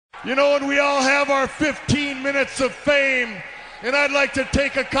You know, and we all have our 15 minutes of fame, and I'd like to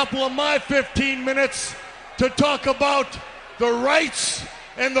take a couple of my 15 minutes to talk about the rights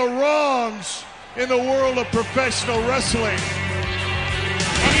and the wrongs in the world of professional wrestling.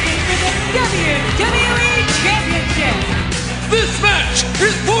 And it is for the WWE Championship. This match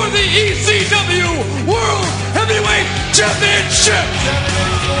is for the ECW World Heavyweight Championship.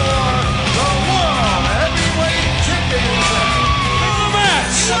 The World Heavyweight Championship. The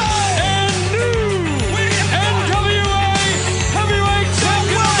match and new NWA Heavyweight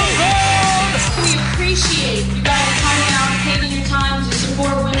Champion of the world. We appreciate you guys coming out and taking your time to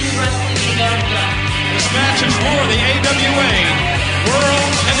support women's wrestling in America. This match is for the AWA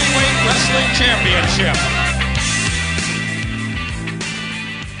World Heavyweight Wrestling Championship.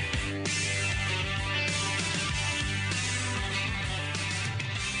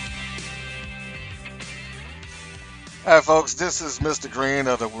 Hi folks, this is Mr. Green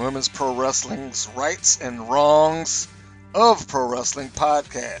of the Women's Pro Wrestling's Rights and Wrongs of Pro Wrestling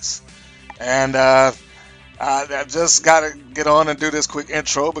podcast. And I just got to get on and do this quick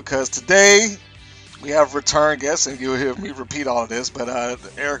intro because today we have return guests, and you'll hear me repeat all of this, but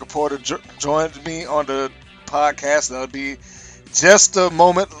Erica Porter joined me on the podcast. That'll be just a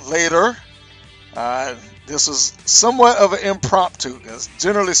moment later. This was somewhat of an impromptu because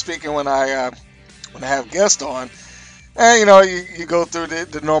generally speaking when I have guests on, and you go through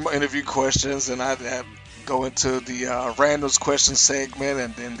the normal interview questions, and I go into the randoms question segment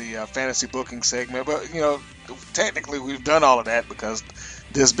and then the fantasy booking segment. But technically we've done all of that because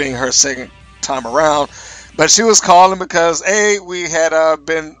this being her second time around. But she was calling because we had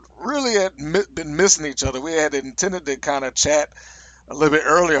been missing each other. We had intended to kind of chat a little bit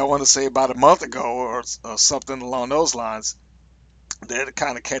earlier. I want to say about a month ago or something along those lines. There to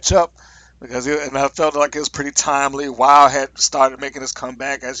kind of catch up. And I felt like it was pretty timely. WoW had started making his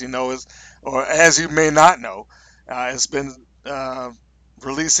comeback, as you know, or as you may not know. It's been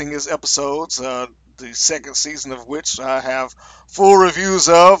releasing his episodes, the second season of which I have full reviews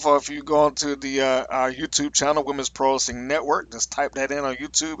of. Or if you go onto our YouTube channel, Women's Pro Wrestling Network, just type that in on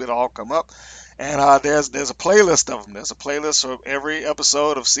YouTube, it'll all come up. And there's a playlist of them. There's a playlist of every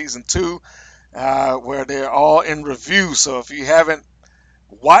episode of season 2 where they're all in review. So if you haven't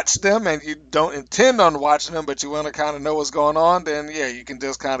watch them and you don't intend on watching them, but you want to kind of know what's going on, then yeah, you can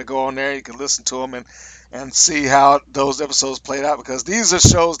just kind of go on there, you can listen to them and see how those episodes played out, because these are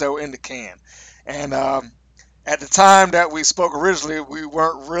shows that were in the can. And at the time that we spoke originally, we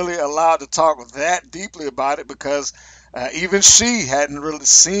weren't really allowed to talk that deeply about it because even she hadn't really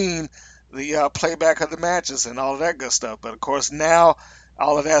seen the playback of the matches and all of that good stuff. But of course now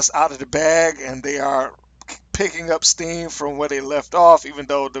all of that's out of the bag, and they are picking up steam from where they left off, even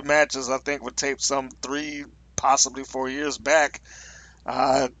though the matches I think were taped some 3, possibly 4 years back.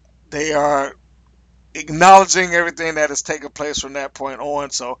 They are acknowledging everything that has taken place from that point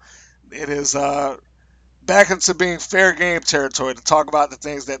on, so it is back into being fair game territory to talk about the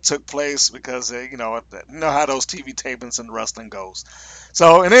things that took place, because you know how those TV tapings and wrestling goes.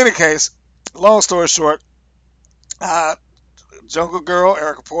 So in any case, long story short, Jungle Girl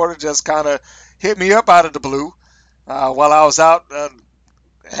Erica Porter just kind of hit me up out of the blue while I was out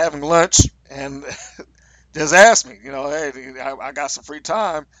having lunch, and just asked me, hey, I got some free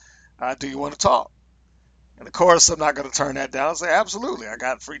time. Do you want to talk? And of course, I'm not going to turn that down. I say, absolutely, I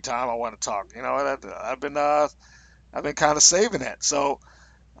got free time. I want to talk. I've been kind of saving that. So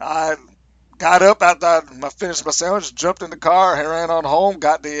I got up after I finished my sandwich, jumped in the car, and ran on home.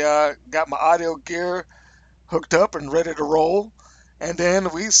 Got my audio gear hooked up and ready to roll. And then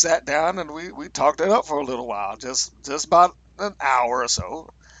we sat down and we talked it up for a little while, just about an hour or so.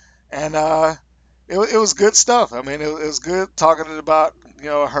 And it was good stuff. I mean, it was good talking about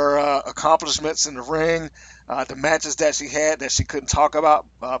her accomplishments in the ring, the matches that she had that she couldn't talk about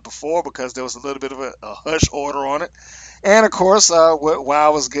before because there was a little bit of a hush order on it. And of course, what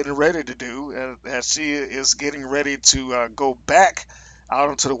WoW was getting ready to do, as she is getting ready to go back out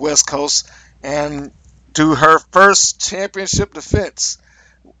onto the West Coast and do her first championship defense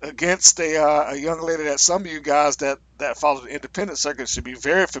against a young lady that some of you guys that follow the independent circuit should be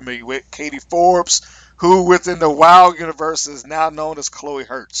very familiar with, Katie Forbes, who within the WoW universe is now known as Chloe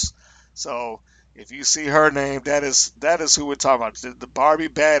Hertz. So if you see her name, that is who we're talking about, the Barbie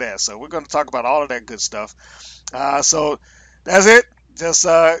Badass. So we're going to talk about all of that good stuff. So that's it. Just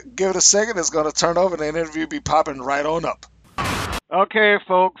give it a second. It's going to turn over and the interview be popping right on up. Okay,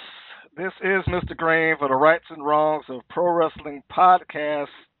 folks. This is Mr. Green for the Rights and Wrongs of Pro Wrestling podcast.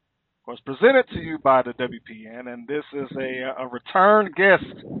 Of course, presented to you by the WPN, and this is a return guest.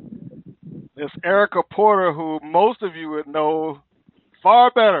 This Erica Porter, who most of you would know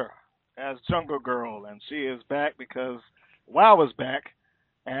far better as Jungle Girl, and she is back because WoW is back,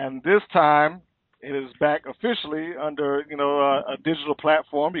 and this time it is back officially under a digital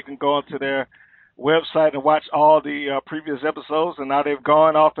platform. You can go onto their website and watch all the previous episodes, and now they've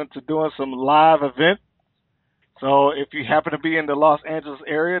gone off into doing some live events. So if you happen to be in the Los Angeles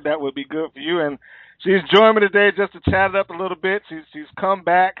area, that would be good for you. And she's joined me today just to chat it up a little bit. She's come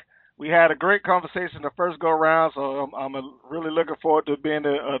back. We had a great conversation the first go-around, so I'm really looking forward to being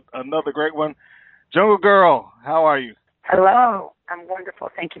another great one. Jungle Girl, how are you? Hello. I'm wonderful.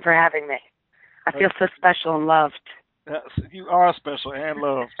 Thank you for having me. I feel so special and loved. You are special and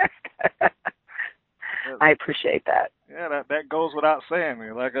loved. I appreciate that. Yeah, that goes without saying.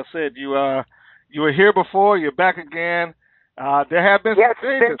 Like I said, you were here before. You're back again. There have been some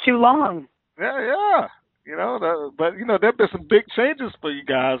changes. It's been too long. Yeah. But there've been some big changes for you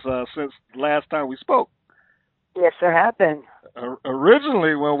guys since last time we spoke. Yes, there have been.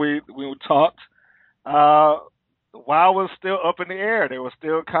 Originally, when we talked, WoW was still up in the air. They were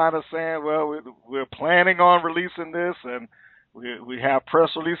still kind of saying, well, we're planning on releasing this, and we have press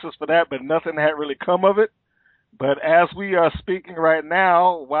releases for that, but nothing had really come of it. But as we are speaking right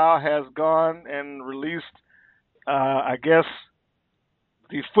now, WoW has gone and released, I guess,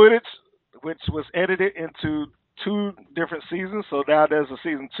 the footage, which was edited into 2 different seasons. So now there's a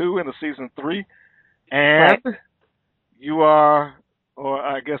season 2 and a season 3. And right. You are, or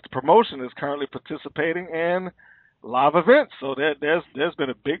I guess the promotion is currently participating in live events. So there's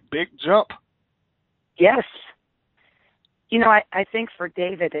been a big jump. Yes. I think for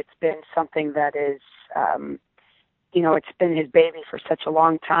David, it's been something that is, it's been his baby for such a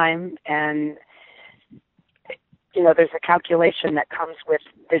long time. And, there's a calculation that comes with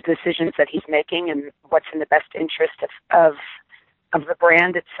the decisions that he's making and what's in the best interest of the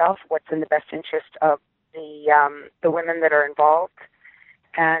brand itself, what's in the best interest of the women that are involved.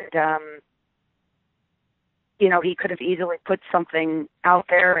 And, he could have easily put something out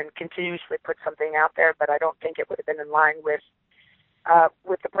there and continuously put something out there, but I don't think it would have been in line with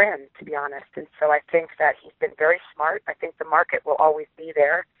the brand, to be honest. And so I think that he's been very smart. I think the market will always be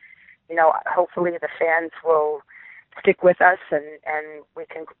there. Hopefully the fans will stick with us and we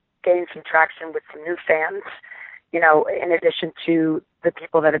can gain some traction with some new fans, in addition to the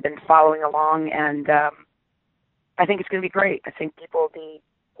people that have been following along. And I think it's going to be great. I think people will be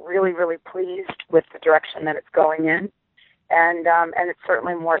really, really pleased with the direction that it's going in. And it's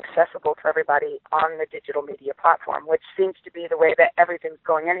certainly more accessible for everybody on the digital media platform, which seems to be the way that everything's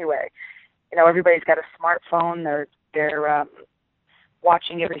going anyway. Everybody's got a smartphone. They're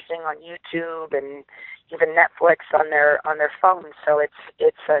watching everything on YouTube and even Netflix on their phones. So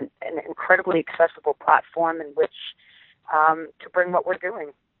it's an incredibly accessible platform in which to bring what we're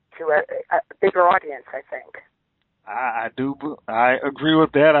doing to a bigger audience, I think. I agree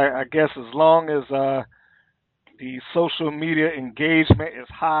with that. I guess as long as the social media engagement is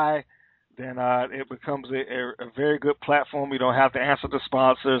high, then it becomes a very good platform. You don't have to answer to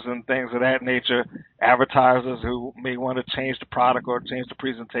sponsors and things of that nature, advertisers who may want to change the product or change the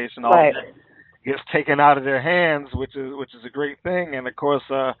presentation. All right. that gets taken out of their hands, which is a great thing. And of course,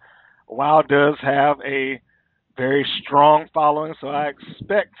 WoW does have a very strong following, so I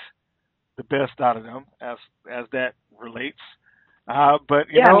expect the best out of them as that relates. But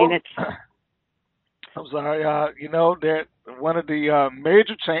it's. I'm sorry. That one of the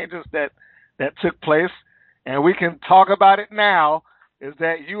major changes that took place, and we can talk about it now, is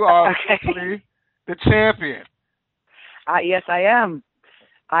that you are officially the champion. Yes, I am.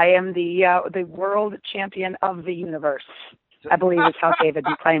 I am the world champion of the universe, I believe is how David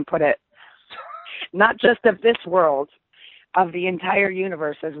McLean put it. Not just of this world, of the entire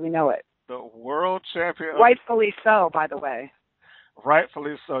universe as we know it. The world champion. Rightfully so, by the way.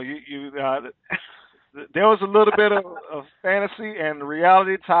 Rightfully so. You there was a little bit of fantasy and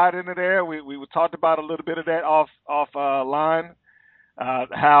reality tied into there. We talked about a little bit of that off line.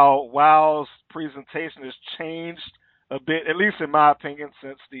 How WoW's presentation has changed a bit, at least in my opinion,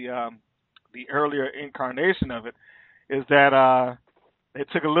 since the earlier incarnation of it. Is that they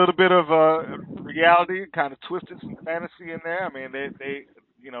took a little bit of reality, kind of twisted some fantasy in there. I mean, they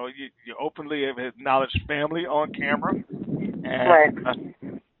you openly have acknowledged family on camera, and right.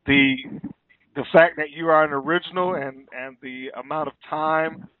 The fact that you are an original and the amount of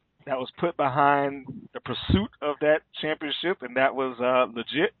time that was put behind the pursuit of that championship, and that was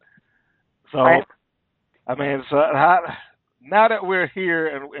legit. So, right. I mean, now that we're here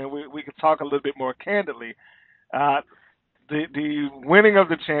and we can talk a little bit more candidly, the winning of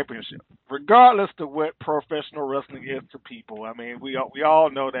the championship, regardless of what professional wrestling is to people, I mean, we all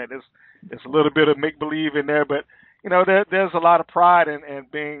know that it's a little bit of make-believe in there, but there's a lot of pride in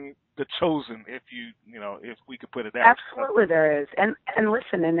being the chosen, if we could put it that way. Absolutely, there is. And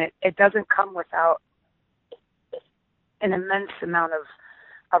listen, and it doesn't come without an immense amount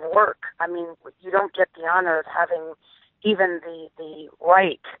of work. I mean, you don't get the honor of having even the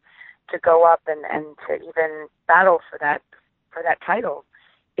right to go up and to even battle for that title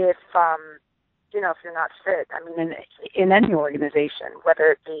if if you're not fit. I mean, in any organization, whether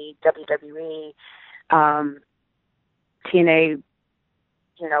it be WWE, TNA,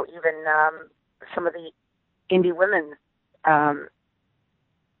 even some of the indie women,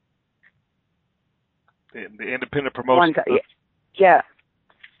 the independent promotion. Yeah.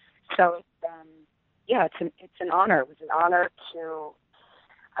 So it's an honor. It was an honor to.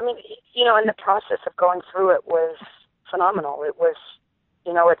 I mean, and the process of going through it was phenomenal. It was,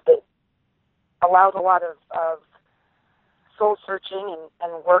 it allowed a lot of soul searching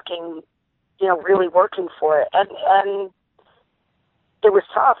and working, really working for it. And it was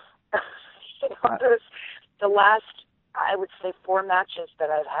tough. The last, I would say, 4 matches that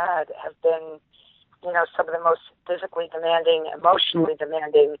I've had have been, some of the most physically demanding, emotionally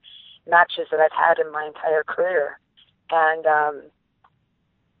demanding matches that I've had in my entire career. And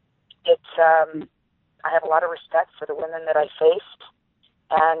I have a lot of respect for the women that I faced,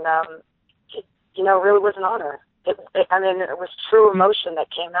 and it really was an honor. It was true emotion that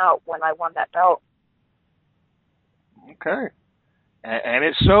came out when I won that belt. Okay, and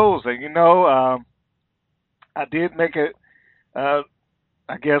it shows. And I did make it, I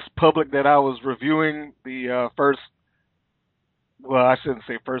guess, public that I was reviewing the first. Well, I shouldn't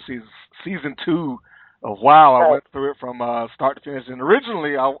say first season 2 of WoW. I went through it from start to finish, and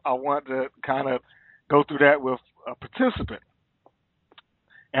originally I wanted to kind of go through that with a participant,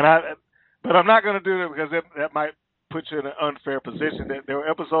 but I'm not going to do that because that might put you in an unfair position. That there were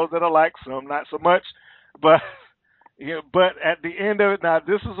episodes that I liked, some not so much, but but at the end of it, now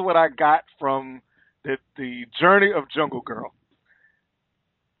this is what I got from the journey of Jungle Girl.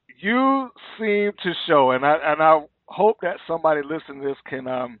 You seem to show, and I hope that somebody listening to this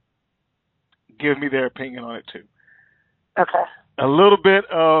can give me their opinion on it too. Okay. A little bit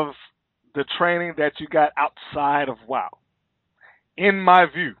of the training that you got outside of WoW. In my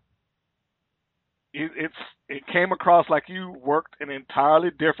view, it came across like you worked an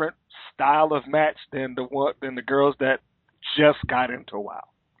entirely different style of match than the girls that just got into WoW.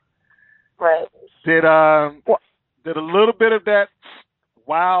 Right. Did a little bit of that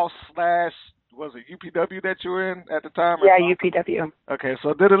WoW / was it UPW that you were in at the time? Yeah, UPW. Okay,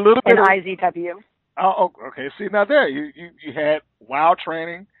 so did a little bit and of IZW. Oh, okay. See, now there you had WoW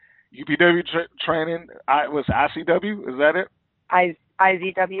training, UPW training. Was ICW? Is that it?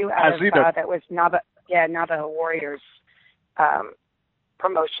 IZW. IZW. That was Navajo Warriors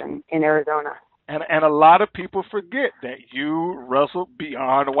promotion in Arizona. And a lot of people forget that you wrestled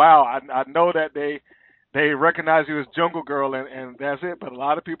beyond WoW. I know that they recognize you as Jungle Girl and that's it, but a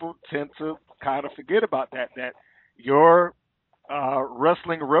lot of people tend to kind of forget about that your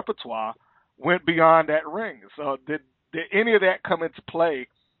wrestling repertoire went beyond that ring. So did any of that come into play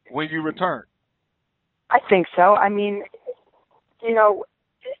when you returned? I think so. I mean,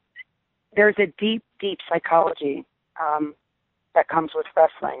 there's a deep, deep psychology that comes with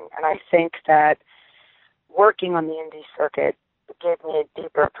wrestling, and I think that working on the indie circuit gave me a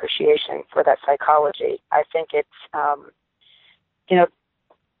deeper appreciation for that psychology. I think it's,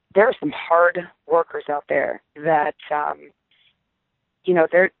 there are some hard workers out there that,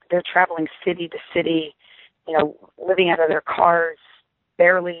 they're traveling city to city, living out of their cars,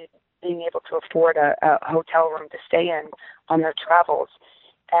 barely being able to afford a hotel room to stay in on their travels.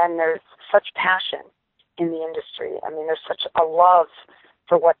 And there's such passion in the industry. I mean, there's such a love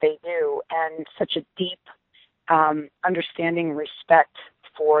for what they do and such a deep understanding and respect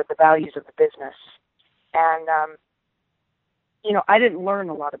for the values of the business. And, I didn't learn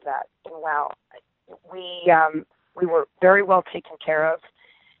a lot of that in WoW. We were very well taken care of.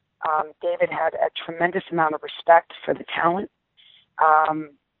 David had a tremendous amount of respect for the talent.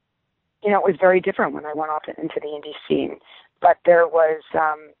 It was very different when I went off into the indie scene. But there was,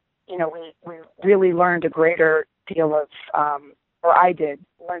 we really learned a greater deal of, or I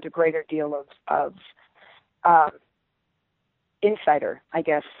learned a greater deal of insider, I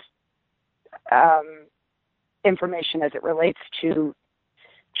guess, information as it relates to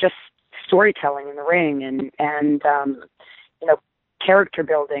just storytelling in the ring and character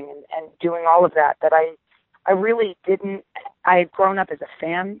building and doing all of that I really didn't. I had grown up as a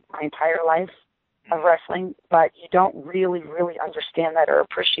fan my entire life of wrestling, but you don't really, really understand that or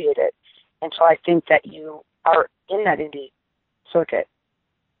appreciate it until I think that you are in that indie circuit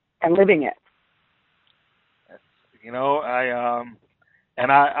and living it.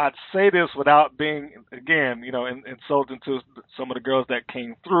 I'd say this without being, again, insulting to some of the girls that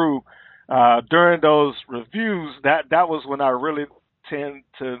came through during those reviews. That was when I really tend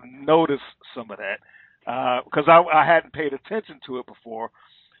to notice some of that because I hadn't paid attention to it before.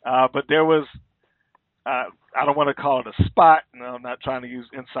 But there was, I don't want to call it a spot. I'm not trying to use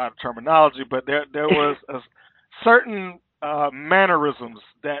insider terminology, but there was a certain mannerisms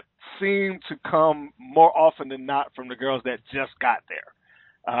that seem to come more often than not from the girls that just got there.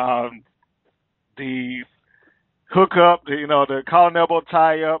 The hookup, the collar and elbow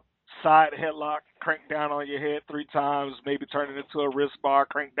tie up, side headlock, crank down on your head 3 times, maybe turn it into a wrist bar,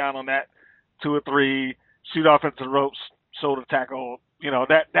 crank down on that 2 or 3, shoot off into the ropes, shoulder tackle,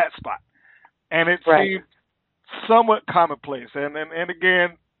 that spot. And it seemed somewhat commonplace. And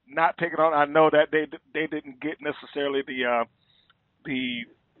again, not picking on, I know that they didn't get necessarily the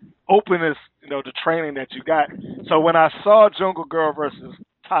openness, the training that you got. So when I saw Jungle Girl versus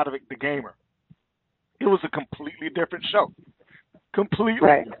Todrick the Gamer, it was a completely different show.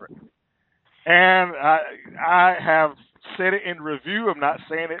 Completely different. And I have said it in review. I'm not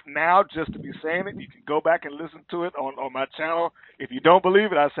saying it now just to be saying it. You can go back and listen to it on my channel. If you don't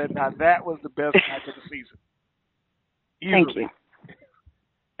believe it, I said, now that was the best match of the season. Easily. Thank you.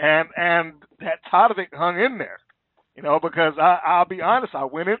 And that Todrick hung in there, because I'll be honest, I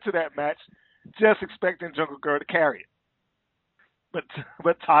went into that match just expecting Jungle Girl to carry it.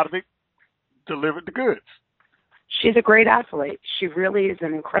 But Todrick delivered the goods. She's a great athlete. She really is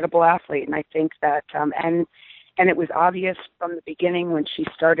an incredible athlete, and I think that and it was obvious from the beginning when she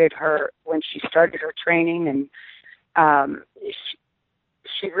started her training, and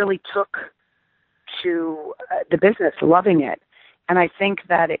she really took to the business, loving it. And I think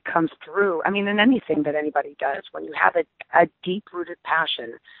that it comes through. I mean, in anything that anybody does, when you have a deep-rooted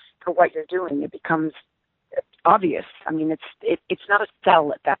passion for what you're doing, it becomes obvious. I mean, it's not a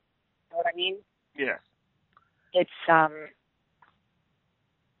sell at that. You know what I mean? Yeah. It's and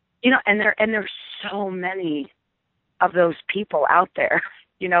there's so many of those people out there,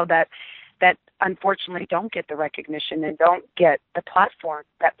 that unfortunately don't get the recognition and don't get the platform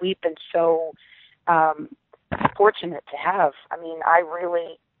that we've been so fortunate to have. I mean, I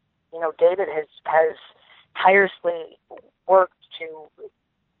really, David has tirelessly worked to,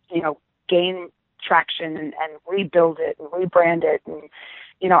 gain traction and rebuild it and rebrand it. And,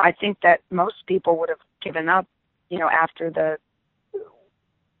 I think that most people would have given up, after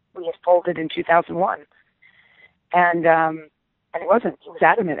we had folded in 2001. And it wasn't. He was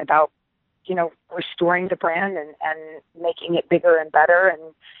adamant about, restoring the brand and making it bigger and better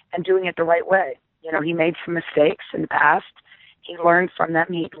and doing it the right way. He made some mistakes in the past. He learned from them.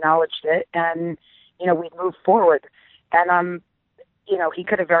 He acknowledged it. And, we moved forward. And, he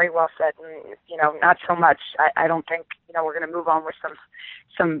could have very well said, not so much. I don't think, we're going to move on with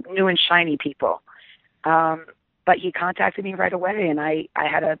some new and shiny people. But he contacted me right away, and I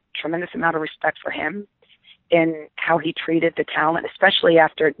had a tremendous amount of respect for him in how he treated the talent, especially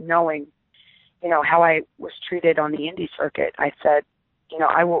after knowing, how I was treated on the indie circuit. I said,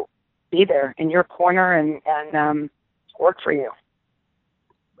 I will be there in your corner and work for you.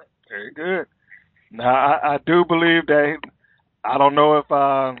 Very good. Now, I do believe that, I don't know if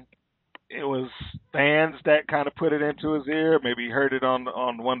it was fans that kind of put it into his ear. Maybe he heard it on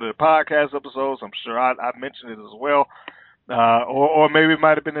one of the podcast episodes. I'm sure I mentioned it as well. Or maybe it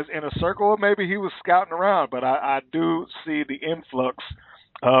might have been his inner circle, or maybe he was scouting around. But I do see the influx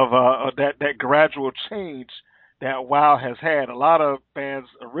of that gradual change that WoW has had. A lot of fans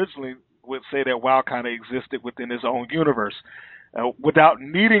originally would say that WoW kind of existed within his own universe without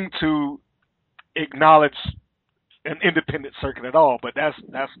needing to acknowledge an independent circuit at all. But that's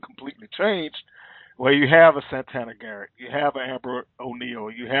completely changed, where you have a Santana Garrett, you have an Amber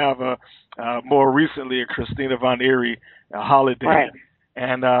O'Neal, you have more recently a Christina Von Eerie, Holiday, right,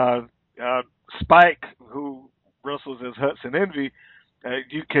 and Spike, who wrestles as Hudson Envy.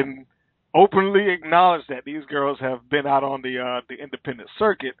 You can openly acknowledge that these girls have been out on the independent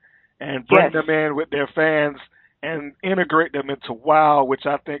circuit and bring them in with their fans and integrate them into WoW, which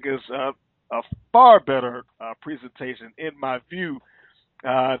I think is a far better presentation, in my view,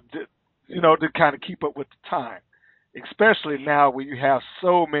 to kind of keep up with the time, especially now when you have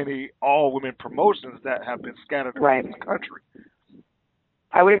so many all-women promotions that have been scattered across the country.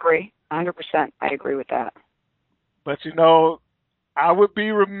 I would agree, 100%. I agree with that. But, I would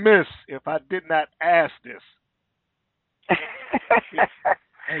be remiss if I did not ask this.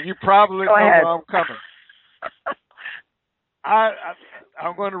 And you probably know where I'm coming.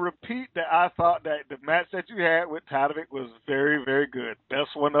 I'm going to repeat that I thought that the match that you had with Tadovich was very, very good.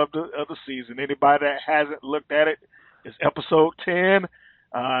 Best one of the season. Anybody that hasn't looked at it, it's episode 10,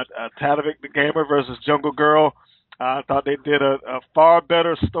 Tadovich the Gamer versus Jungle Girl. I thought they did a far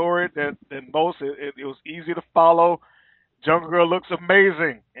better story than most. It was easy to follow. Jungle Girl looks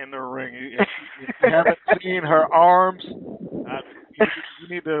amazing in the ring. If you haven't seen her arms, you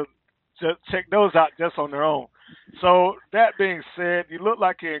need to just check those out just on their own. So that being said, you look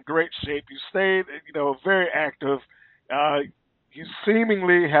like you're in great shape. You stayed, very active. You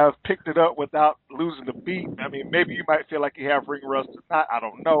seemingly have picked it up without losing the beat. I mean, maybe you might feel like you have ring rust or not. I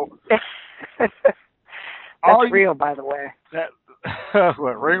don't know. That's real, by the way.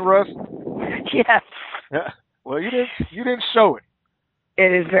 What, ring rust? Yes. Yeah. Well, you didn't show it.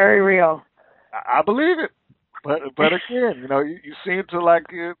 It is very real. I believe it. But again, you seem to like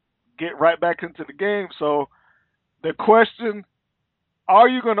get right back into the game. So the question, are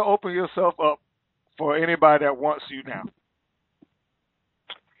you going to open yourself up for anybody that wants you now?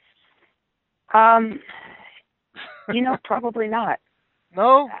 Probably not.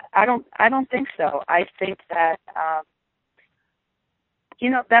 No? I don't think so. I think that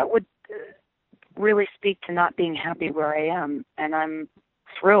that would really speak to not being happy where I am, and I'm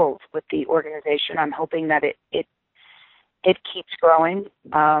thrilled with the organization. I'm hoping that it keeps growing.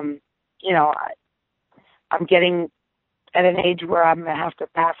 I'm getting at an age where I'm going to have to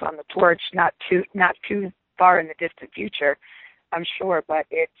pass on the torch, not too far in the distant future, I'm sure, but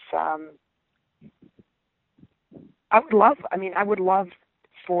it's I would love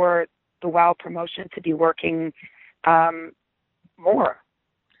for the WOW promotion to be working more.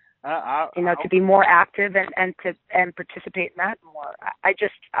 To be more active and participate in that more. I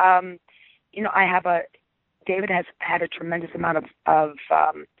just David has had a tremendous amount of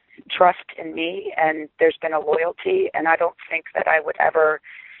trust in me, and there's been a loyalty, and I don't think that I would ever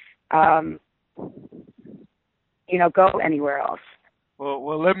go anywhere else.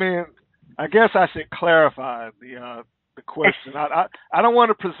 Well, I guess I should clarify the question. I don't want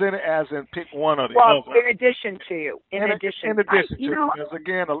to present it as in pick one or the other. Well, in addition to, because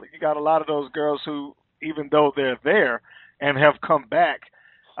again, you got a lot of those girls who, even though they're there and have come back,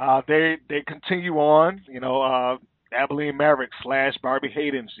 they continue on. Abilene Maverick / Barbie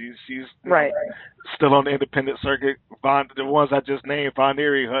Hayden. She's right. Still on the independent circuit. The ones I just named, Von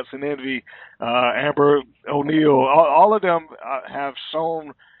Eerie, Hudson Envy, Amber O'Neal, all of them have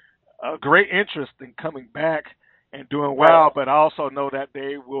shown a great interest in coming back and doing well, but I also know that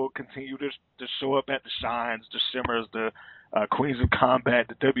they will continue to show up at the Shines, the Shimmers, the Queens of Combat,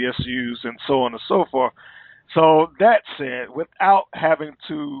 the WSUs, and so on and so forth. So that said, without having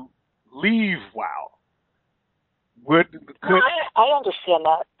to leave WOW, I understand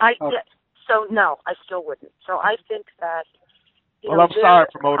that. So no, I still wouldn't. So I think that. I'm sorry,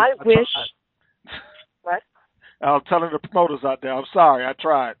 promoter. I wish. What? I'm telling the promoters out there, I'm sorry, I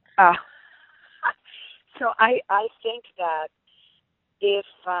tried. So I think that if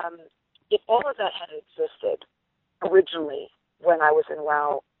all of that had existed originally when I was in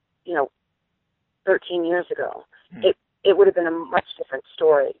WOW, 13 years ago, it would have been a much different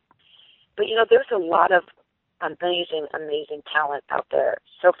story. But there's a lot of amazing talent out there.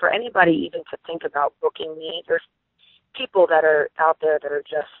 So for anybody even to think about booking me, there's people that are out there that are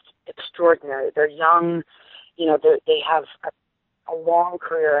just extraordinary. They're young, they have a long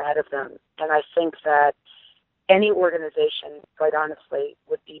career ahead of them. And I think that any organization, quite honestly,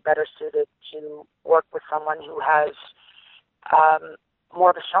 would be better suited to work with someone who has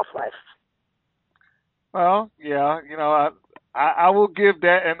more of a shelf life. Well, yeah, I will give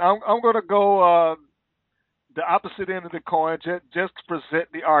that, and I'm going to go the opposite end of the coin just to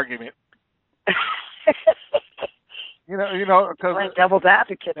present the argument. Because playing devil's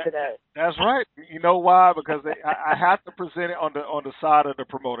advocate today. That's right. You know why? Because I have to present it on the side of the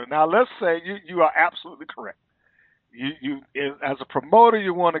promoter. Now, let's say you are absolutely correct. You as a promoter,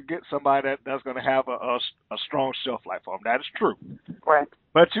 you want to get somebody that's going to have a strong shelf life for them. That is true. Right.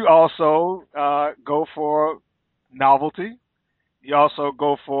 But you also go for novelty. You also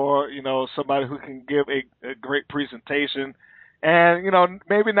go for somebody who can give a great presentation. And,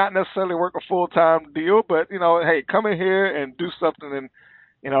 maybe not necessarily work a full-time deal, but, hey, come in here and do something and,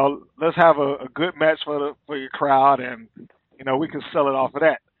 let's have a good match for your crowd and, we can sell it off of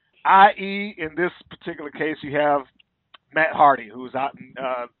that. I.e., in this particular case, you have Matt Hardy, who's out in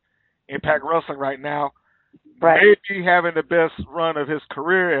Impact Wrestling right now. Right. Maybe having the best run of his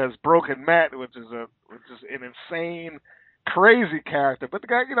career as Broken Matt, which is an insane, crazy character. But the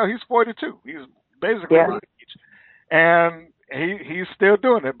guy, he's 42. He's basically my age. And he's still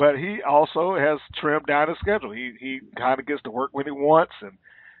doing it, but he also has trimmed down his schedule. He kind of gets to work when he wants, and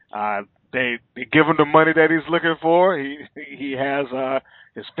they give him the money that he's looking for. He has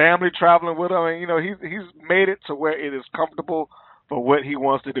his family traveling with him, and he's made it to where it is comfortable for what he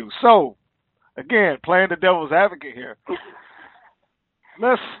wants to do. So, again, playing the devil's advocate here.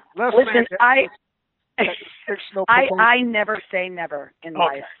 Let's listen. No I never say never in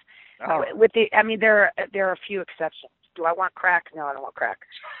life. Right. There are a few exceptions. Do I want crack? No, I don't want crack.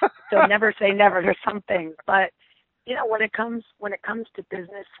 So never say never. There's some things, but when it comes to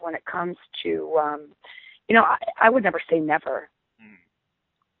business, when it comes to I would never say never.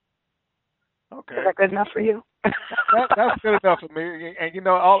 Okay. Is that good enough for you? That's good enough for me. And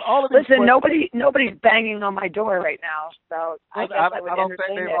all of these. Listen, nobody's banging on my door right now, so I don't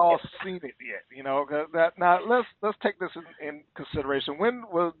think they've all seen it yet. Now let's take this in consideration. When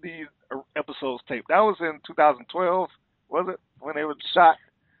was the episodes taped? That was in 2012, was it? When they were shot?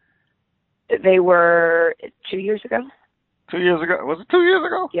 They were 2 years ago. 2 years ago? Was it 2 years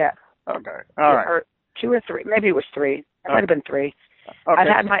ago? Yeah. Okay. All right. Or 2 or 3. Maybe it was 3. It might have been 3.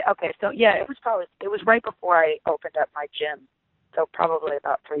 Okay. So yeah, it was right before I opened up my gym, so probably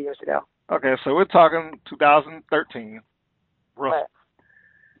about 3 years ago. Okay, so we're talking 2013. Roughly. Right.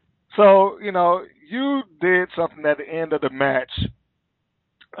 So you did something at the end of the match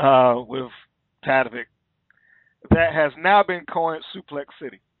with Tadevik that has now been coined Suplex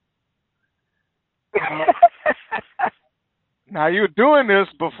City. Now you're doing this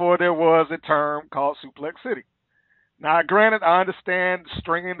before there was a term called Suplex City. Now, granted, I understand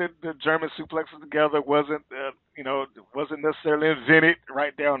stringing the German suplexes together wasn't necessarily invented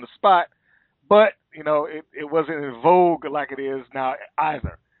right there on the spot, but it wasn't in vogue like it is now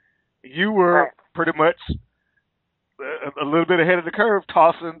either. You were pretty much a little bit ahead of the curve,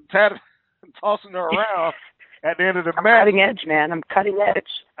 tossing her around at the end of the match. Cutting edge, man. I'm cutting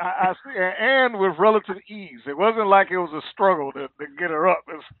edge. I see, and with relative ease. It wasn't like it was a struggle to get her up.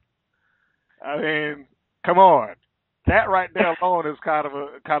 Come on. That right there alone is kind of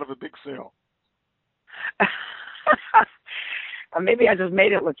a big sell. Maybe I just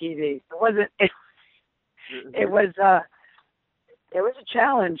made it look easy. It wasn't. It was a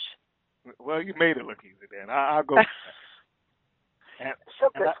challenge. Well, you made it look easy then. I'll go with that. So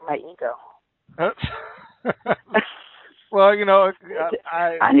good for my ego. Well,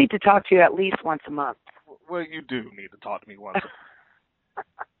 I need to talk to you at least once a month. Well, you do need to talk to me once a month.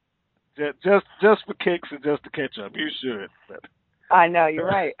 Just for kicks and just to catch up. You should. But. I know, you're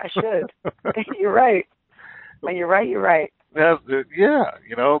right. I should. You're right. When you're right, you're right. But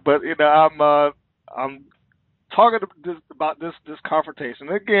I'm talking about this confrontation.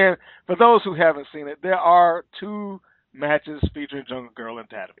 Again, for those who haven't seen it, there are 2 matches featuring Jungle Girl and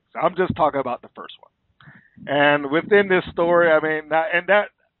Tadevik. So I'm just talking about the first one. And within this story, that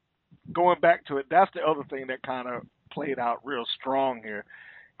going back to it, that's the other thing that kind of played out real strong here.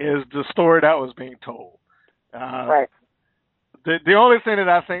 Is the story that was being told. Right. The only thing that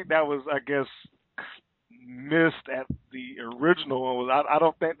I think that was, I guess, missed at the original one was I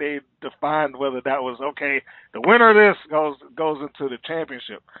don't think they defined whether that was, okay, the winner of this goes into the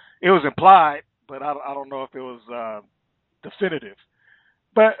championship. It was implied, but I don't know if it was definitive.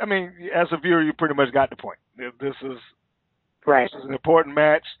 But, as a viewer, you pretty much got the point. This is an important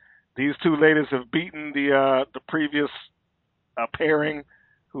match. These 2 ladies have beaten the previous pairing,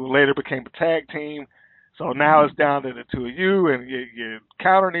 who later became a tag team. So now it's down to the 2 of you, and you're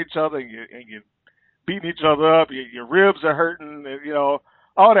countering each other, and you're beating each other up. Your ribs are hurting, and,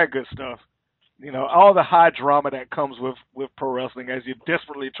 all that good stuff. All the high drama that comes with pro wrestling as you're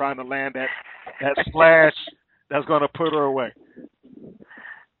desperately trying to land that splash that's going to put her away.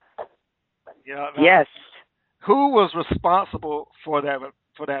 Yes. Who was responsible for that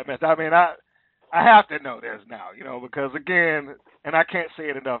match? I have to know this now, because again, and I can't say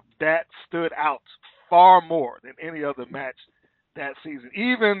it enough, that stood out far more than any other match that season,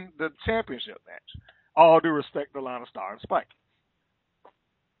 even the championship match. All due respect to Lana Starr and Spike.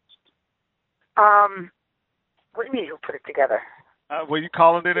 What do you mean who put it together? Were you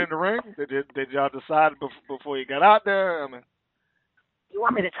calling it in the ring? Did y'all decide before you got out there? You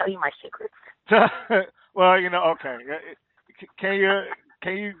want me to tell you my secrets? Well, okay.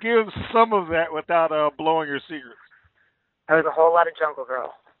 Can you give some of that without blowing your secrets? There was a whole lot of Jungle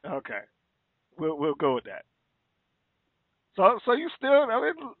Girl. Okay, we'll go with that. So you still,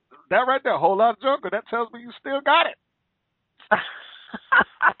 that right there, a whole lot of Jungle. That tells me you still got it.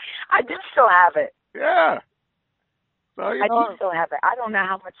 I do still have it. Yeah. So I do still have it. I don't know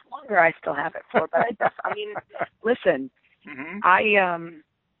how much longer I still have it for, but listen, mm-hmm.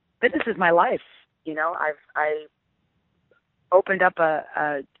 fitness is my life. opened up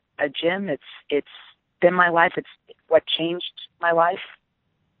a gym. It's been my life. It's what changed my life.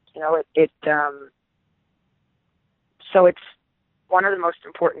 You know, so it's one of the most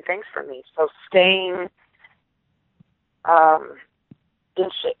important things for me. So staying in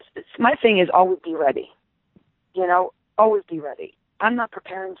shape. My thing is always be ready. You know, always be ready. I'm not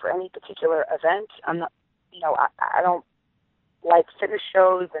preparing for any particular event. I'm not, you know, I don't like fitness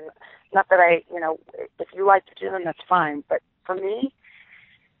shows, and not that if you like to do them, that's fine. But for me,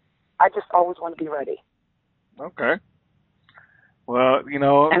 I just always want to be ready. Okay. Well, you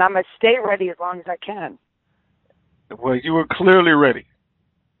know. And I'm going to stay ready as long as I can. Well, you were clearly ready.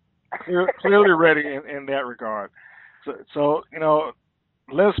 Clearly ready in that regard. So, you know,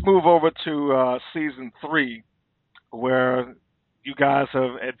 let's move over to season 3, where you guys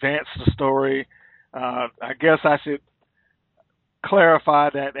have advanced the story. I guess I should clarify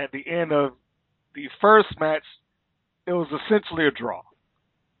that at the end of the first match, it was essentially a draw.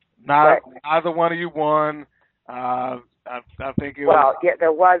 Neither one of you won. I think it was. Well, yeah,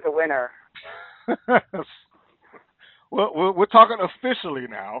 there was a winner. Well, we're talking officially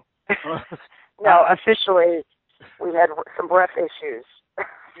now. No, officially, we had some ref issues.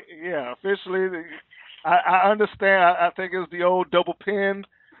 Yeah, officially, I understand. I think it was the old double pin.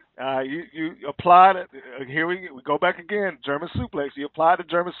 You applied it. Here we go back again. German suplex. You applied the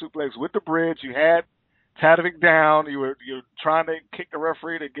German suplex with the bridge. You had Tadevik down. You're trying to kick the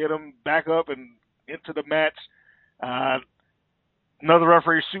referee to get him back up and into the match. Another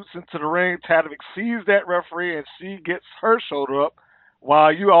referee shoots into the ring. Tadevik sees that referee, and she gets her shoulder up,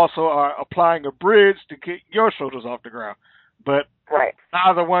 while you also are applying a bridge to get your shoulders off the ground. But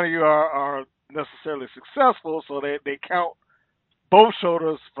neither one of you are necessarily successful, so they count both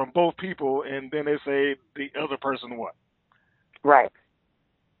shoulders from both people, and then they say the other person won. Right.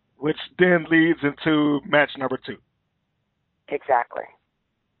 Which then leads into match number 2. Exactly.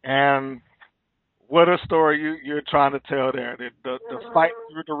 And what a story you're trying to tell there. The fight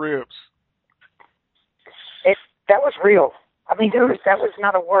through the ribs. That was real. I mean, that was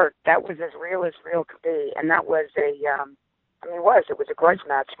not a work. That was as real could be. And that was it was a grudge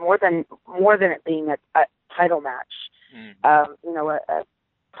match more than it being a title match. You know, a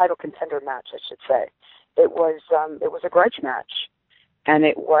title contender match, I should say. It was a grudge match, and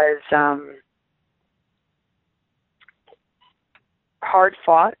it was hard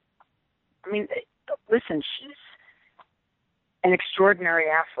fought. I mean, listen, she's an extraordinary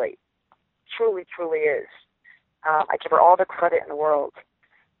athlete. Truly, truly is. I give her all the credit in the world.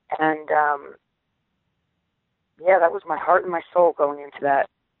 And, that was my heart and my soul going into that.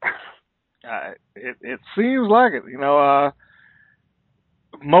 It seems like it. You know,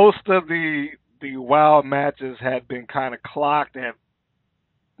 most of the wild matches had been kind of clocked at,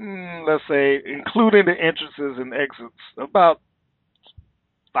 let's say, including the entrances and exits, about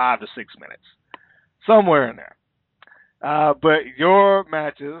 5 to 6 minutes. Somewhere in there. But your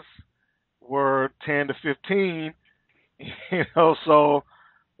matches were 10 to 15, you know, so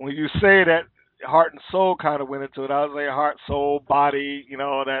when you say that heart and soul kind of went into it, I would say heart, soul, body, you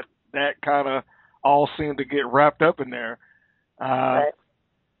know, that kind of all seemed to get wrapped up in there.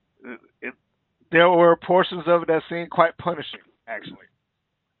 There were portions of it that seemed quite punishing, actually.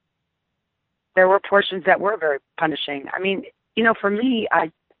 There were portions that were very punishing. I mean, you know, for me,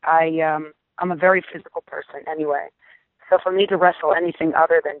 I'm a very physical person anyway. So for me to wrestle anything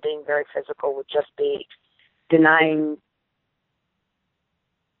other than being very physical would just be denying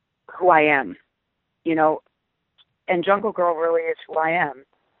who I am, you know. And Jungle Girl really is who I am,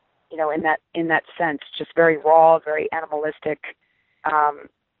 you know, in that sense, just very raw, very animalistic.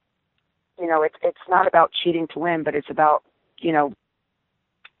 You know, it's not about cheating to win, but it's about, you know,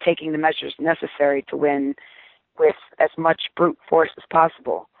 taking the measures necessary to win with as much brute force as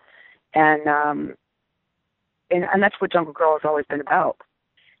possible. And that's what Jungle Girl has always been about.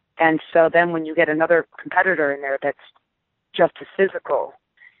 And so then when you get another competitor in there that's just as physical,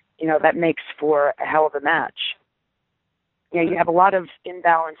 you know, that makes for a hell of a match. You know, you have a lot of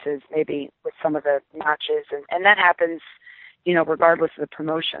imbalances maybe with some of the matches, and that happens, you know, regardless of the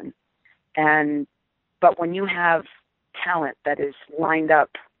promotion. But when you have talent that is lined up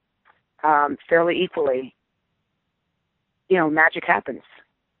fairly equally, you know, magic happens.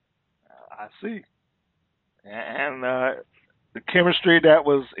 I see. And the chemistry that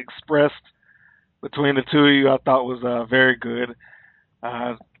was expressed between the two of you, I thought was very good.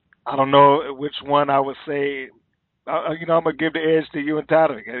 I don't know which one I would say. You know, I'm gonna give the edge to you and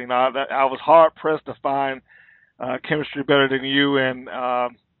Tadevik. You know, I was hard pressed to find chemistry better than you and the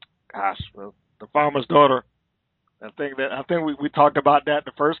farmer's daughter. I think we talked about that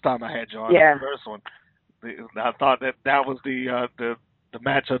the first time I had you on. Yeah. The first one. I thought that was the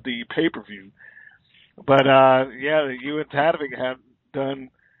match of the pay-per-view. But yeah, you and Tadevik have done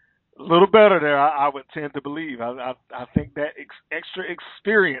a little better there. I would tend to believe. I think that extra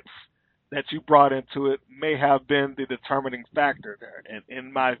experience that you brought into it may have been the determining factor there,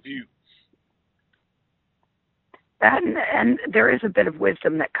 in my view. And there is a bit of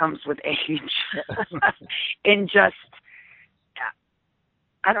wisdom that comes with age in just,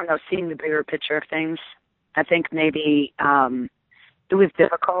 I don't know, seeing the bigger picture of things. I think maybe it was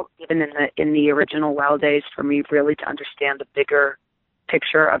difficult, even in the original WoW days, for me really to understand the bigger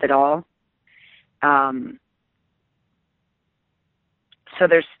picture of it all. So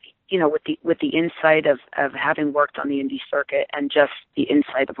there's, with the insight of having worked on the indie circuit and just the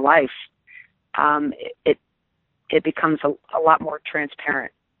insight of life, it becomes a lot more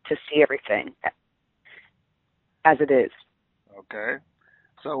transparent to see everything as it is. Okay.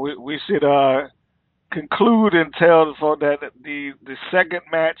 So we should conclude and tell so that the second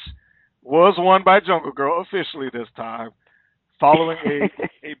match was won by Jungle Girl officially this time, following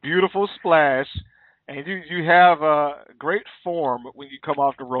a beautiful splash. And you have great form when you come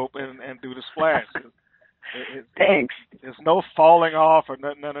off the rope and do the splash. Thanks. There's no falling off or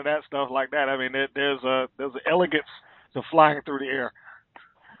none of that stuff like that. I mean, there's an elegance to flying through the air.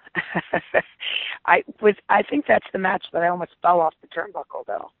 I think that's the match that I almost fell off the turnbuckle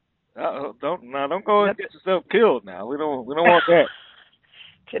though. Don't go and get yourself killed now. We don't want that.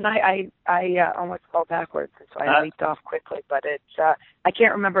 Tonight I almost fell backwards, and so I leaped off quickly. But it's I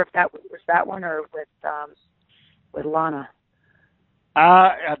can't remember if that was that one or with Lana.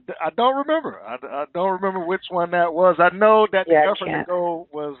 I don't remember. I don't remember which one that was. I know that the effort to go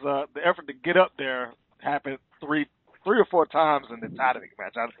was the effort to get up there happened three or four times in the Titanic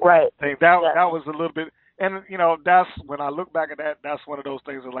match. I think that was a little bit, and that's when I look back at that. That's one of those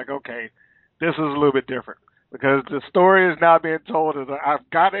things that like, okay, this is a little bit different because the story is now being told as I've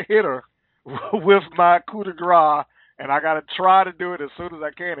got to hit her with my coup de grace, and I got to try to do it as soon as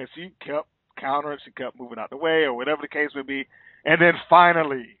I can. And she kept countering, she kept moving out the way, or whatever the case may be. And then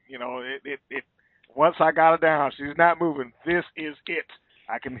finally, it once I got her down, she's not moving. This is it.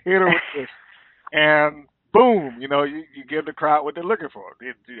 I can hit her with this, and boom, you give the crowd what they're looking for.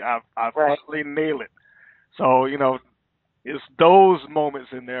 I finally nail it. So it's those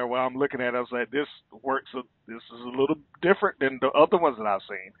moments in there where I'm looking at it, I was like, this works. This is a little different than the other ones that I've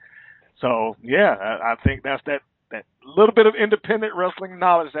seen. So yeah, I think that's that little bit of independent wrestling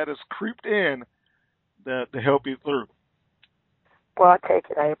knowledge that has creeped in to help you through. Well, I take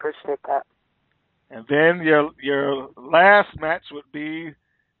it. I appreciate that. And then your last match would be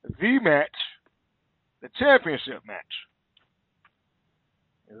the match, the championship match.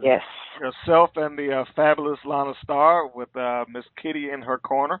 Yes. Yourself and the fabulous Lana Starr with Miss Kitty in her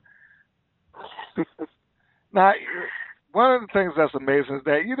corner. Now, one of the things that's amazing is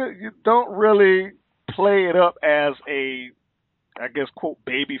that you don't really play it up as a, I guess, quote,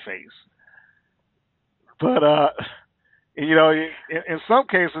 baby face. But, in some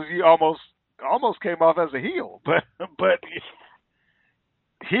cases, you almost came off as a heel. But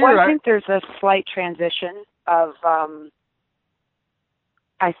here, well, I think there's a slight transition of,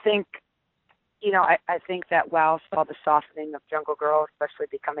 I think that WoW saw the softening of Jungle Girl, especially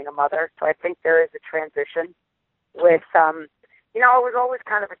becoming a mother. So I think there is a transition with, I was always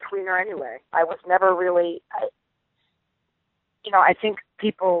kind of a tweener anyway. I was never really, I think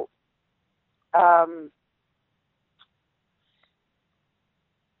people,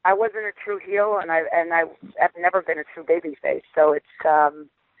 I wasn't a true heel, and I have never been a true baby face. So it's,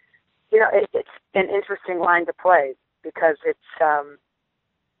 it's an interesting line to play because it's,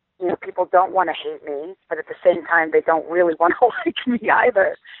 people don't want to hate me, but at the same time, they don't really want to like me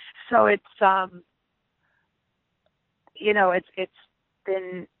either. So it's, it's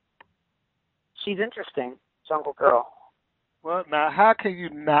been, she's interesting, Jungle Girl. Well, now, how can you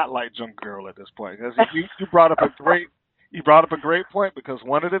not like Jungle Girl at this point? Because you brought up a great point, because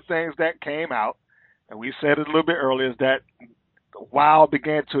one of the things that came out, and we said it a little bit earlier, is that WoW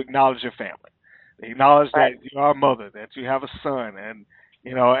began to acknowledge your family. They acknowledge that you are a mother, that you have a son, and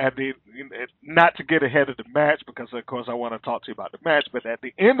not to get ahead of the match, because of course I want to talk to you about the match, but at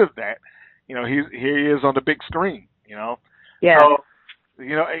the end of that, here he is on the big screen, Yeah. So,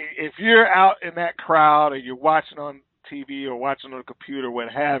 if you're out in that crowd or you're watching on TV or watching on the computer,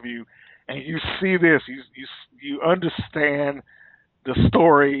 what have you, and you see this, you understand the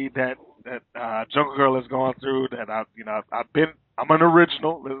story that Jungle Girl has gone through. That I'm an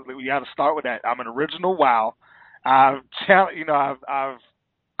original. We got to start with that. I'm an original WoW. I've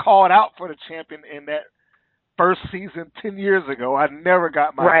called out for the champion in that first season 10 years ago. I never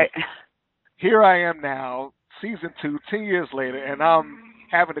got my here I am now, season 2, 10 years later, and I'm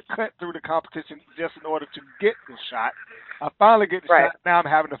having to cut through the competition just in order to get the shot. I finally get the shot. Now I'm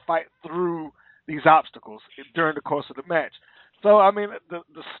having to fight through these obstacles during the course of the match. So I mean,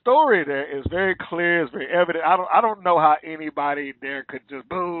 the story there is very clear, it's very evident. I don't know how anybody there could just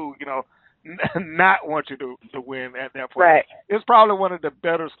boo, not want you to win at that point. Right. It's probably one of the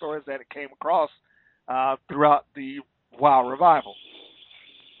better stories that it came across throughout the WoW revival.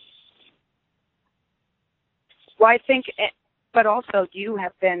 Well, I think, but also you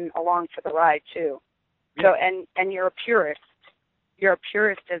have been along for the ride too. Yeah. So and you're a purist. You're a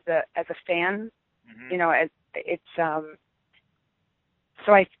purist as a fan. Mm-hmm. As it's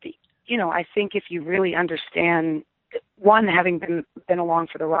So I think if you really understand, one, having been along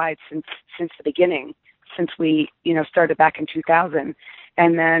for the ride since the beginning, since we started back in 2000,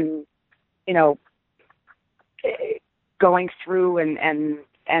 and then going through and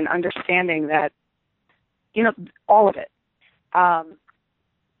understanding that all of it.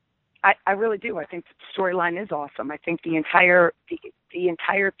 I really do. I think the storyline is awesome. I think the entire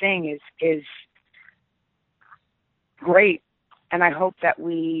thing is great. And I hope that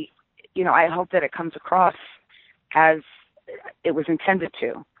I hope that it comes across as it was intended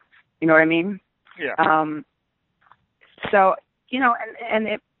to. You know what I mean? Yeah. So, and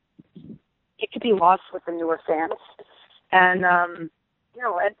it could be lost with the newer fans. And,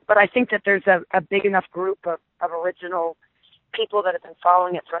 but I think that there's a big enough group of original people that have been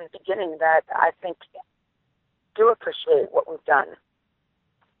following it from the beginning that I think do appreciate what we've done.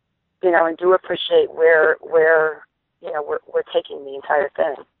 And do appreciate where we're taking the entire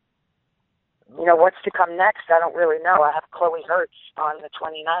thing. What's to come next, I don't really know. I have Chloe Hertz on the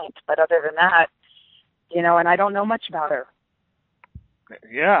 29th, but other than that, and I don't know much about her.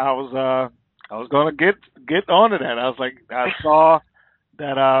 Yeah, I was going to get onto that. I saw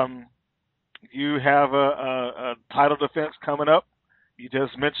that you have a title defense coming up. You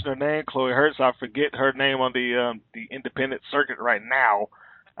just mentioned her name, Chloe Hertz. I forget her name on the independent circuit right now.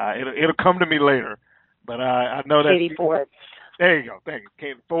 It'll come to me later. But I know that Katie Forbes. There you go. Thank you,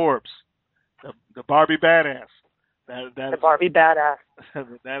 Katie Forbes, the Barbie Badass. The Barbie Badass.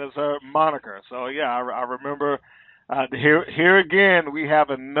 That is her moniker. So yeah, I remember. Here again, we have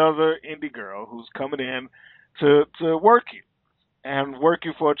another indie girl who's coming in to work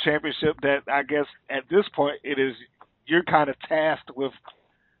you for a championship that I guess at this point you're kind of tasked with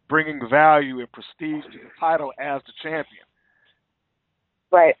bringing value and prestige to the title as the champion.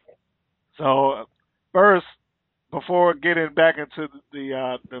 Right. So. First, before getting back into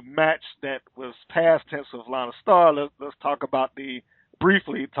the match that was past tense of Lana Starr, let's talk about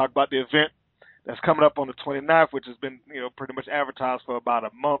briefly talk about the event that's coming up on the 29th, which has been pretty much advertised for about a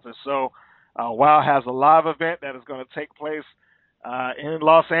month or so. WoW has a live event that is going to take place in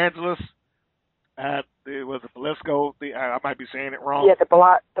Los Angeles at the Belasco. I might be saying it wrong. Yeah, the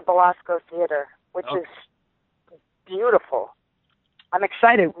Belasco Theater, which is beautiful. I'm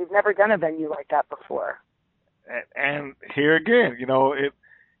excited. We've never done a venue like that before. And here again,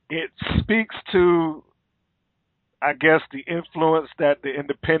 it speaks to, I guess, the influence that the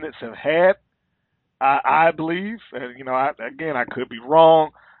independents have had. I believe, and I could be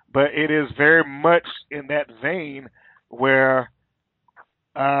wrong, but it is very much in that vein where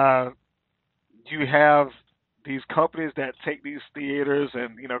you have these companies that take these theaters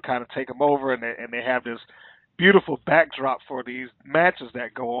and kind of take them over, and they have this beautiful backdrop for these matches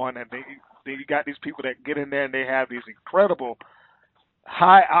that go on, and then you got these people that get in there and they have these incredible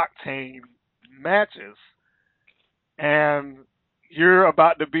high octane matches, and you're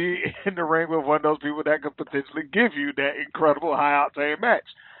about to be in the ring with one of those people that could potentially give you that incredible high octane match.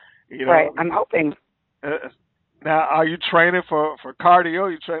 Right, I'm hoping. Now, are you training for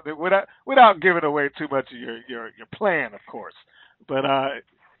cardio? You train without giving away too much of your plan, of course, but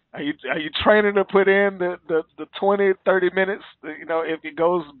Are you training to put in the 20, 30 minutes, if it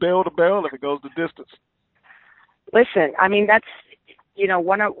goes bell to bell, if it goes the distance? Listen, I mean, that's,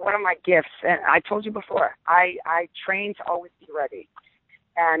 one of my gifts. And I told you before, I train to always be ready.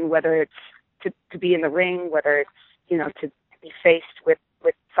 And whether it's to be in the ring, whether it's, to be faced with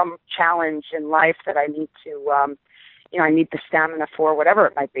some challenge in life that I need to, I need the stamina for, whatever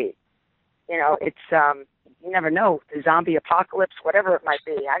it might be. It's, you never know, the zombie apocalypse, whatever it might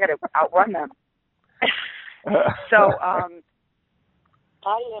be. I got to outrun them. So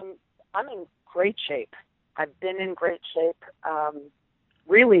I'm in great shape. I've been in great shape,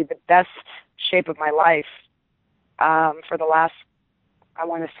 really the best shape of my life for the last, I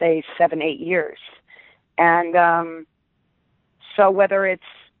want to say, 7-8 years. And so whether it's,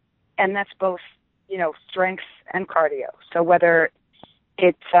 and that's both, strength and cardio. So whether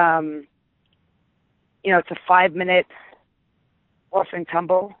it's it's a 5-minute rough and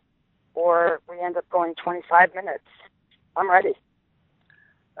tumble, or we end up going 25 minutes. I'm ready.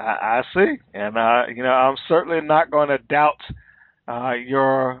 I see, and I'm certainly not going to doubt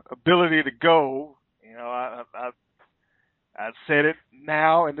your ability to go. I said it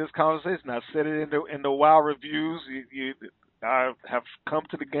now in this conversation. I said it in the WoW reviews. You have come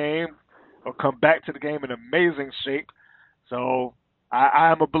to the game or come back to the game in amazing shape. So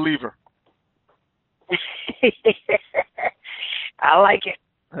I am a believer. I like it.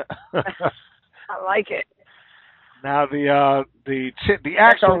 I like it. Now the That's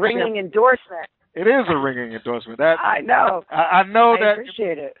actual a ringing endorsement. It is a ringing endorsement. I know. I know that. I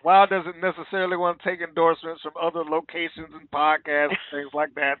appreciate it. WoW doesn't necessarily want to take endorsements from other locations and podcasts and things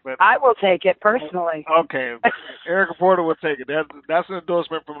like that, but I will take it personally. Okay, Erica Porter will take it. That's an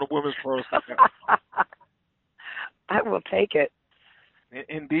endorsement from the Women's Pro Wrestling. I will take it.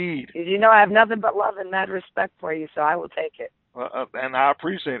 Indeed. I have nothing but love and mad respect for you, so I will take it. And I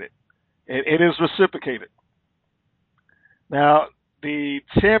appreciate it. It is reciprocated. Now, the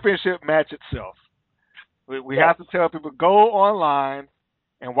championship match itself. We have to tell people, go online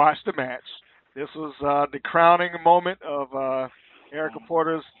and watch the match. This was the crowning moment of Erica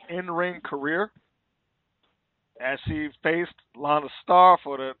Porter's in-ring career as she faced Lana Starr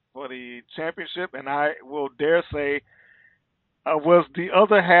for the championship, and I will dare say was the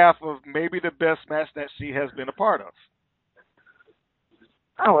other half of maybe the best match that she has been a part of.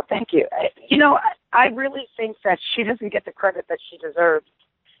 Oh, well, thank you. I really think that she doesn't get the credit that she deserves.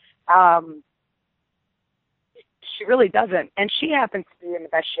 She really doesn't. And she happens to be in the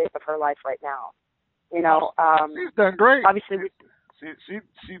best shape of her life right now. She's done great. Obviously, she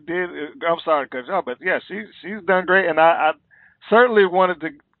did. I'm sorry to cut you off, but yeah, she's done great. And I certainly wanted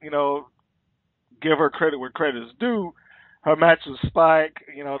to, give her credit where credit is due. Her match with Spike,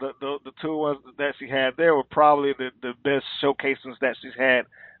 the two ones that she had there were probably the best showcases that she's had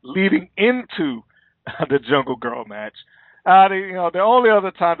leading into the Jungle Girl match. The only other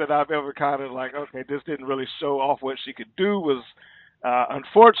time that I've ever kind of okay, this didn't really show off what she could do was,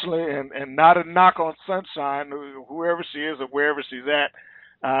 unfortunately, and not a knock on Sunshine, whoever she is or wherever she's at,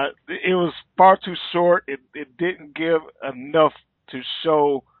 it was far too short. It didn't give enough to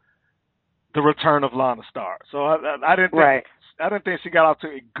show the return of Lana Starr. So I didn't think I didn't think she got off to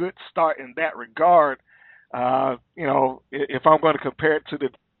a good start in that regard. If I'm going to compare it to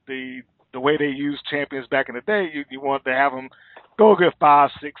the way they used champions back in the day, you want to have them go a good 5,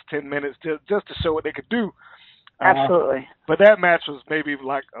 6, 10 minutes just to show what they could do. Absolutely. But that match was maybe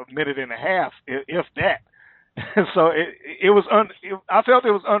like a minute and a half, if that. So I felt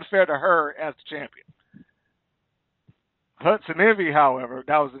it was unfair to her as the champion. Hudson Envy, however,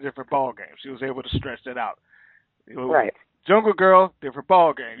 that was a different ball game. She was able to stretch that out. Right. Jungle Girl, different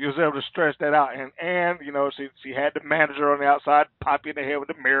ball game. You was able to stretch that out, and she had the manager on the outside pop you in the head with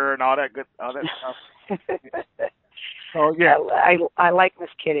the mirror and all that stuff. So yeah, I like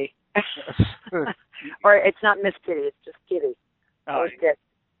Miss Kitty, or it's not Miss Kitty, it's just Kitty. Well,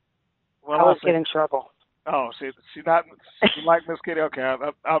 I always get in trouble. Oh, she like Miss Kitty. Okay,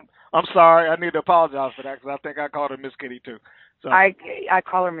 I'm sorry. I need to apologize for that because I think I called her Miss Kitty too. So I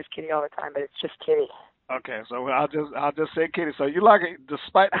call her Miss Kitty all the time, but it's just Kitty. Okay, so I'll just say Kitty. So you like it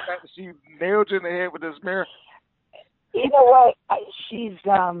despite the fact that she nailed you in the head with this mirror? You know what? She's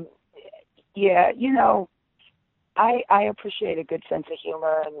I appreciate a good sense of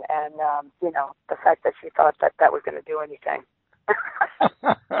humor and the fact that she thought that was going to do anything.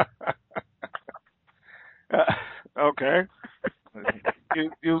 Okay.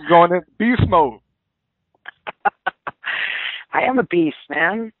 You was going in beast mode. I am a beast,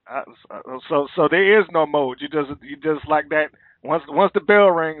 man. So there is no mode. You just like that. Once the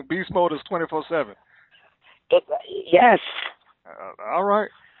bell rings, beast mode is 24/7. Yes. All right.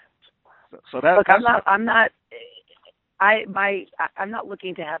 So that. Look, I'm not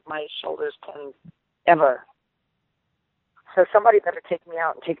looking to have my shoulders pinned ever. So somebody better take me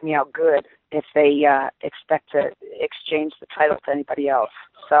out and take me out good if they expect to exchange the title to anybody else.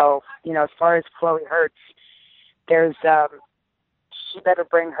 So, as far as Chloe Hertz, there's she better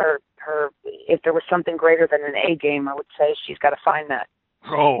bring her if there was something greater than an A game, I would say she's got to find that.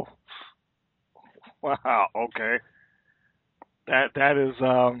 Oh. Wow, okay. That is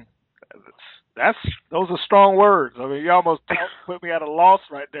those are strong words. I mean, you almost put me at a loss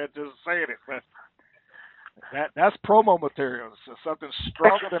right there just saying it, but that's promo material. So something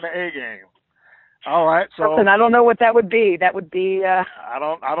stronger than the A game. All right, so something I don't know what that would be. That would be. I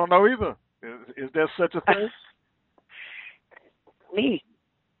don't know either. Is there such a thing? Me.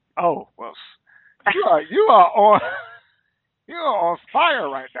 Oh well, you are on fire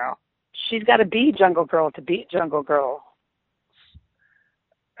right now. she's got to be Jungle Girl to beat Jungle Girl.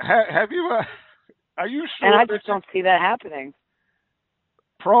 Have you? Are you sure? And I just don't see that happening.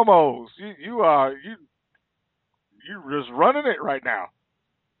 Promos. You're just running it right now.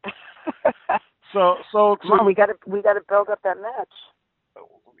 So Come on, we got to build up that match.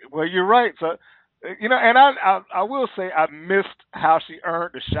 Well, you're right. So, and I will say I missed how she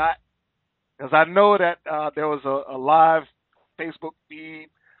earned the shot, because I know that there was a live Facebook feed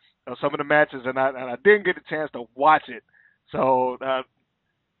of some of the matches, and I didn't get a chance to watch it. So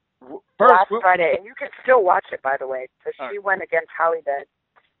last Friday, and you can still watch it, by the way. So she went against Holly Bed,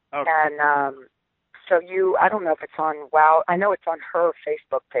 and so I don't know if it's on WoW. I know it's on her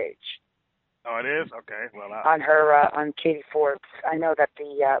Facebook page. Oh, it is? Okay. Well, on her on Katie Forbes. I know that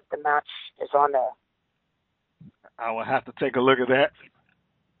the match is on there. I will have to take a look at that.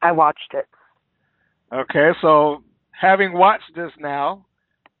 I watched it. Okay, so having watched this now,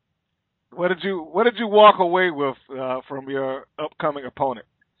 what did you walk away with from your upcoming opponent?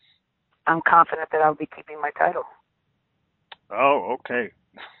 I'm confident that I'll be keeping my title. Oh, okay.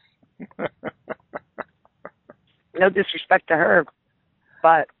 No disrespect to her,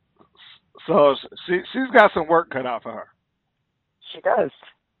 but so she's got some work cut out for her. She does.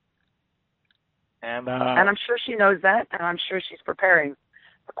 And I'm sure she knows that, and I'm sure she's preparing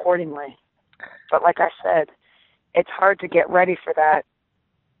accordingly. But like I said, it's hard to get ready for that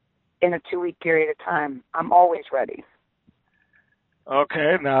in a 2-week period of time. I'm always ready.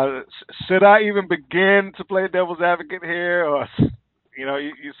 Okay, now should I even begin to play devil's advocate here, or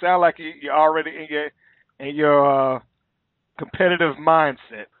you sound like you're already in your competitive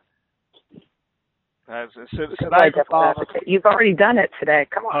mindset. Should I You've already done it today.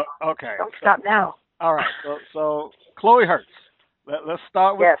 Come on. Okay. Don't stop now. All right. So Chloe Hertz. Let's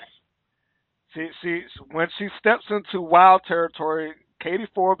start with. Yes. She when she steps into wild territory, Katie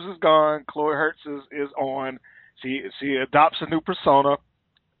Forbes is gone. Chloe Hertz is on. She adopts a new persona,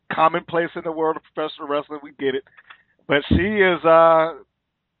 commonplace in the world of professional wrestling. We get it, but she is, I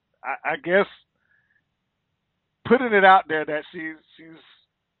guess, putting it out there that she's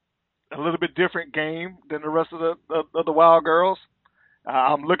a little bit different game than the rest of the Wild Girls.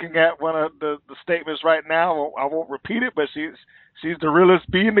 I'm looking at one of the statements right now. I won't repeat it, but she's the realest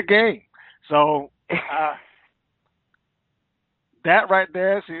bee in the game. So that right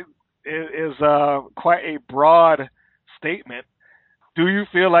there is quite a broad statement. Do you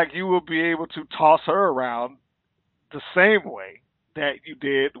feel like you will be able to toss her around the same way that you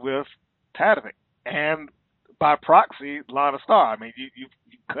did with Tadevik and by proxy Lana Starr? I mean, you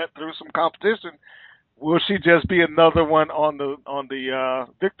cut through some competition. Will she just be another one on the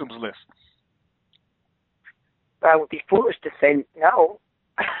victims list? I would be foolish to say no.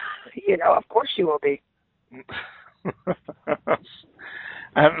 Of course she will be.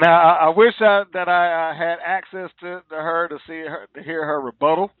 And now I wish that I had access to her to hear her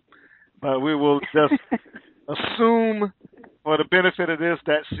rebuttal, but we will just assume, for the benefit of this,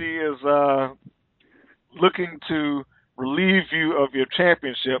 that she is looking to relieve you of your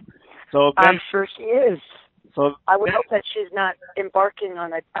championship. So I'm sure she is. So I would hope that she's not embarking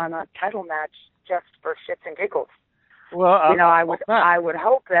on a title match just for shits and giggles. Well, I would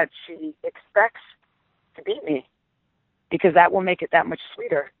hope that she expects to beat me, because that will make it that much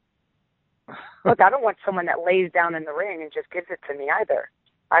sweeter. Look, I don't want someone that lays down in the ring and just gives it to me either.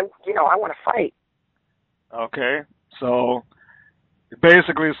 I want to fight. Okay, so you're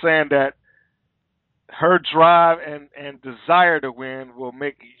basically saying that her drive and desire to win will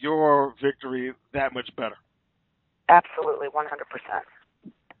make your victory that much better. Absolutely, 100%.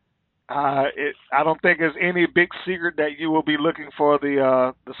 I don't think there's any big secret that you will be looking for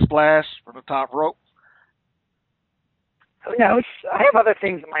the splash from the top rope. Who knows? I have other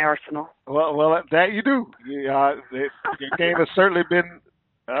things in my arsenal. Well, that you do. Your game has certainly been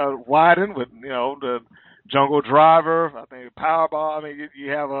widened with the Jungle Driver. I think Powerball. I mean,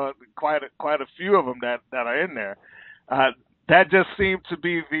 you have quite a few of them that are in there. That just seemed to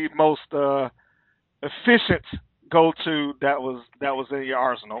be the most efficient go-to that was in your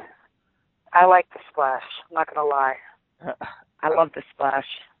arsenal. I like the splash. I'm not going to lie. I love the splash.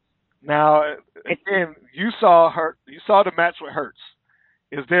 Now, again, you saw the match with Hertz.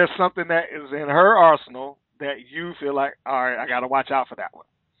 Is there something that is in her arsenal that you feel like, all right, I got to watch out for that one?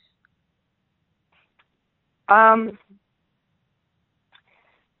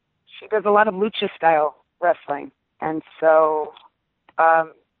 She does a lot of lucha style wrestling, and so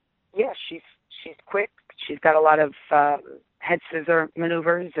she's quick. She's got a lot of head scissor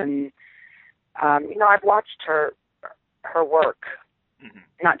maneuvers, and I've watched her work,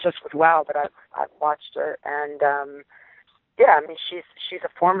 not just with WoW, but I've watched her, and yeah, I mean, she's a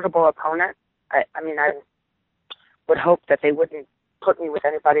formidable opponent. I mean, I would hope that they wouldn't put me with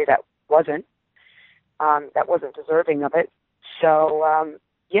anybody that wasn't deserving of it. So,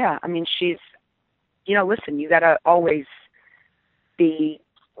 yeah, I mean, she's, you know, listen, you got to always be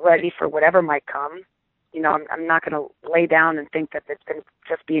ready for whatever might come. You know, I'm not going to lay down and think that it's going to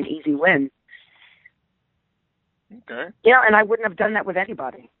just be an easy win. Okay. You know, and I wouldn't have done that with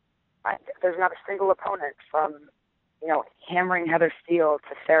anybody. There's not a single opponent from, you know, hammering Heather Steele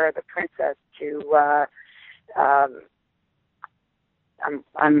to Sarah the Princess to,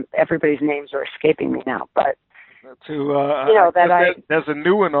 everybody's names are escaping me now, but you know that there's a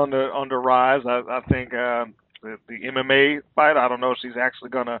new one on the rise. I think the MMA fight. I don't know if she's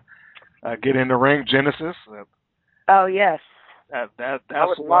actually gonna get in the ring. Genesis. Oh yes. That's I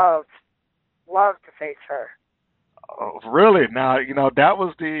would love to face her. Oh, really? Now you know that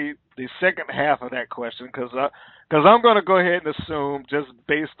was the second half of that question because I'm going to go ahead and assume just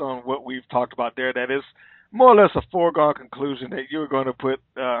based on what we've talked about there that it's more or less a foregone conclusion that you're going to put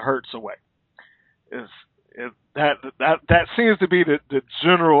Hurts away. That seems to be the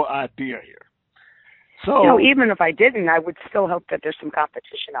general idea here. So, you know, even if I didn't, I would still hope that there's some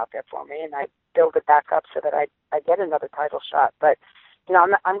competition out there for me, and I build it back up so that I get another title shot. But you know,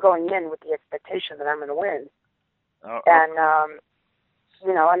 I'm going in with the expectation that I'm going to win, and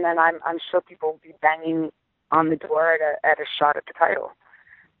you know, and then I'm sure people will be banging on the door at a shot at the title.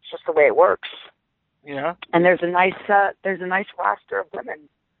 It's just the way it works. Yeah. And there's a nice roster of women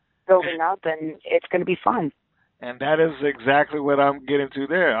building up, and it's going to be fun. And that is exactly what I'm getting to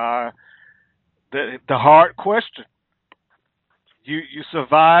there. The hard question. You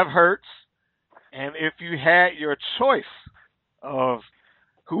survive Hurts, and if you had your choice of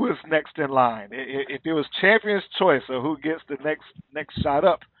who is next in line, if it was champion's choice of who gets the next shot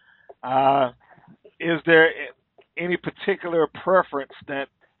up, is there any particular preference that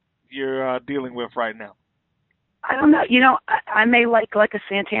you're dealing with right now? I don't know. You know, I may like a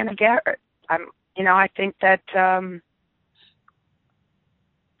Santana Garrett. You know, I think that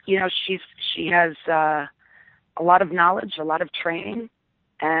you know, she has a lot of knowledge, a lot of training,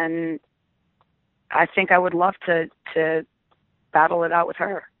 and I think I would love to battle it out with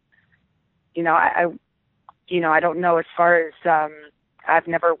her. You know, I don't know as far as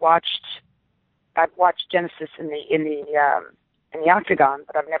I've watched Genesis in the octagon,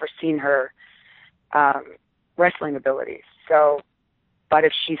 but I've never seen her wrestling abilities. So, but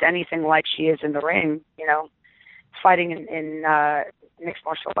if she's anything like she is in the ring, you know, fighting in mixed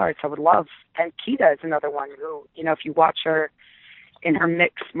martial arts, I would love. And Kita is another one who, you know, if you watch her in her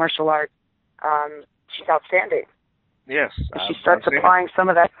mixed martial art, she's outstanding. Yes. If she starts applying some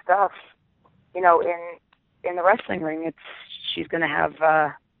of that stuff, you know, in the wrestling ring, she's going to have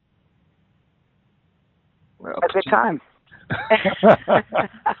a good time. She's going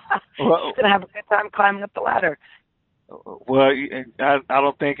to have a good time climbing up the ladder. Well, I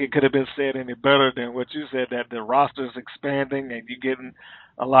don't think it could have been said any better than what you said, that the roster's expanding and you're getting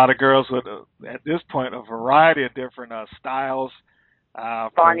a lot of girls with, at this point, a variety of different styles.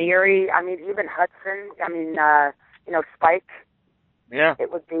 Bonnieri, I mean, even Hudson, I mean, you know, Spike. Yeah. It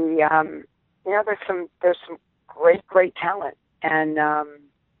would be, you know, there's some great talent. And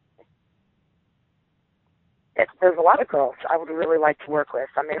there's a lot of girls I would really like to work with.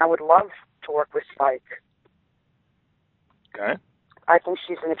 I mean, I would love to work with Spike. Okay. I think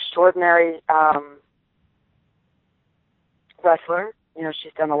she's an extraordinary wrestler. You know,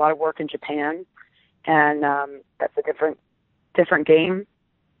 she's done a lot of work in Japan, and that's a different game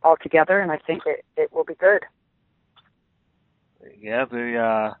altogether, and I think it will be good. Yeah,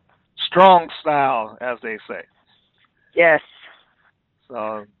 the strong style, as they say. Yes.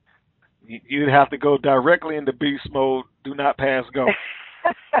 So you'd have to go directly into beast mode, do not pass go.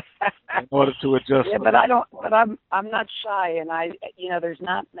 In order to adjust. Yeah, but I'm not shy, and you know, there's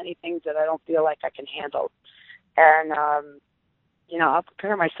not many things that I don't feel like I can handle, and you know, I'll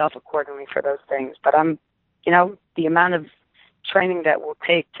prepare myself accordingly for those things. But you know, the amount of training that will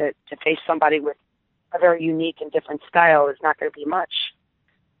take to face somebody with a very unique and different style is not going to be much.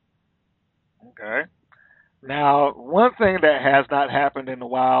 Okay. Now, one thing that has not happened in a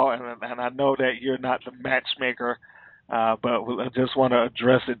while, and I know that you're not the matchmaker. But I just want to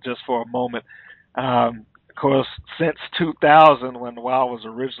address it just for a moment. Of course, since 2000, when WOW was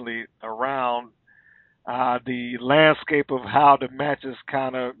originally around, the landscape of how the matches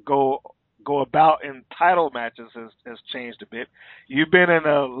kind of go about in title matches has changed a bit. You've been in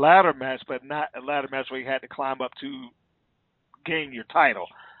a ladder match, but not a ladder match where you had to climb up to gain your title.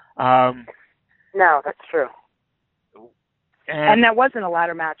 No, that's true. And that wasn't a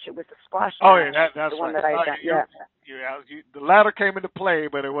ladder match; it was a squash match. Oh yeah, that's the one right. that I done. Yeah. The ladder came into play,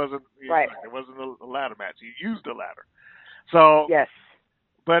 but it wasn't Right. It wasn't a ladder match. You used a ladder. So Yes.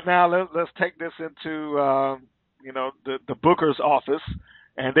 But now let's take this into the booker's office,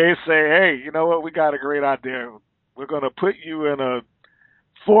 and they say, hey, you know what? We got a great idea. We're going to put you in a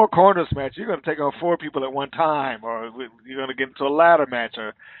 4 corners match. You're going to take on 4 people at one time, or you're going to get into a ladder match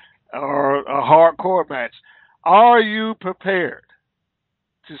or a hardcore match. Are you prepared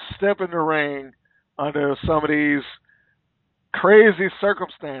to step in the ring under some of these crazy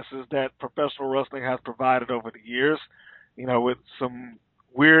circumstances that professional wrestling has provided over the years? You know, with some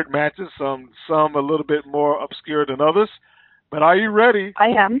weird matches, some a little bit more obscure than others. But are you ready? I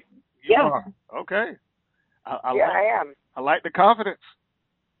am. You Yeah. are. Okay. I am. I like the confidence.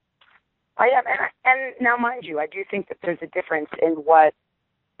 I am, and now, mind you, I do think that there's a difference in what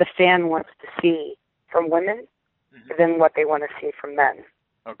the fan wants to see from women than what they want to see from men.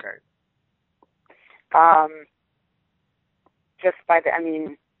 Okay. Just by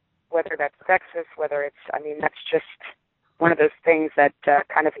whether that's sexist, whether it's, that's just one of those things that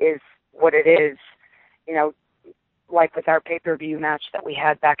kind of is what it is. You know, like with our pay-per-view match that we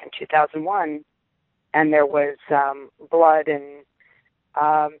had back in 2001, and there was blood, and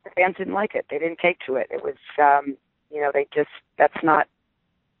the fans didn't like it. They didn't take to it. It was, that's not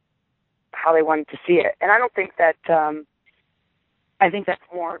how they wanted to see it. And I don't think that, I think that's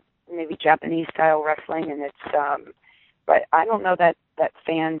more maybe Japanese style wrestling, and it's, but I don't know that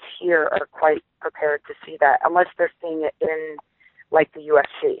fans here are quite prepared to see that unless they're seeing it in like the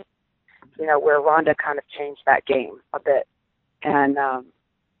UFC, where Ronda kind of changed that game a bit. And,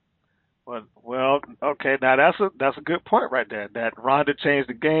 Well, okay. Now that's a good point right there. That Ronda changed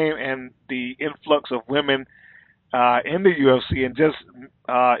the game, and the influx of women in the UFC and just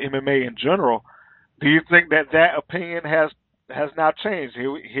MMA in general. Do you think that opinion has now changed?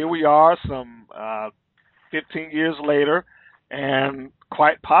 Here we are, some 15 years later, and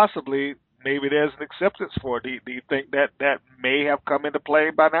quite possibly maybe there's an acceptance for it. Do you think that may have come into play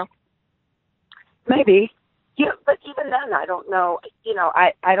by now? Maybe. Yeah, but even then, I don't know.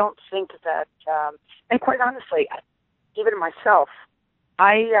 I don't think that. And quite honestly, even myself,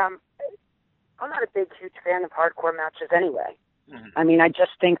 I'm not a huge fan of hardcore matches anyway. Mm-hmm. I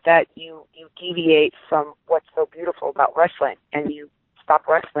just think that you deviate from what's so beautiful about wrestling, and you stop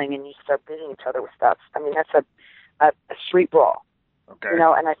wrestling and you start beating each other with stuff. That's a street brawl. Okay.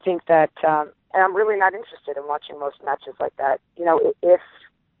 And I think that, and I'm really not interested in watching most matches like that.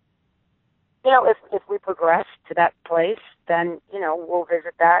 If we progress to that place, then, we'll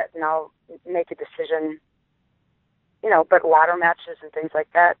visit that, and I'll make a decision, but ladder matches and things like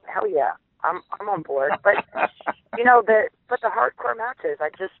that, hell yeah, I'm on board. But, the hardcore matches, I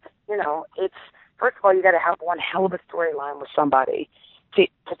just, it's, first of all, you got to have one hell of a storyline with somebody to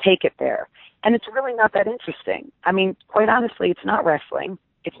take it there. And it's really not that interesting. Quite honestly, it's not wrestling.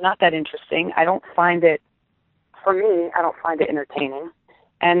 It's not that interesting. I don't find it entertaining.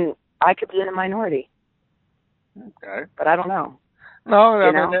 And I could be in a minority. Okay. But I don't know. No,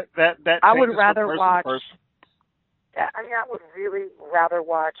 that I would rather watch. Person. I would really rather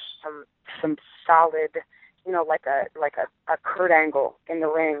watch some solid, like a Kurt Angle in the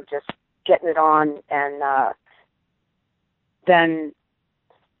ring, just getting it on, and then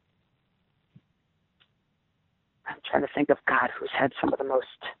I'm trying to think of who's had some of the most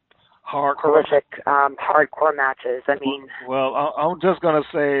horrific hardcore matches. Well, I'm just gonna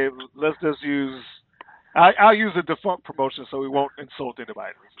say, let's just use. I'll use a defunct promotion so we won't insult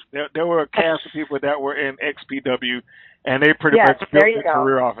anybody. There were a cast of people that were in XPW, and they pretty much built their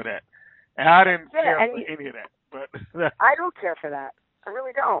career off of that. And I didn't care for any of that. But I don't care for that. I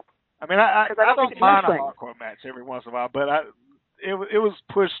really don't. I don't mind a hardcore match every once in a while, but it was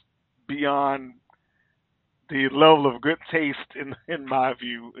pushed beyond the level of good taste in my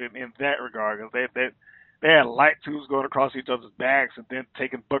view in that regard, because they had light tubes going across each other's backs and then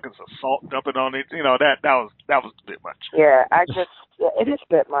taking buckets of salt and dumping on it. That was a bit much. Yeah, it is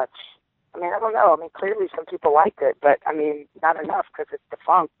a bit much. I don't know. Clearly some people liked it, but not enough because it's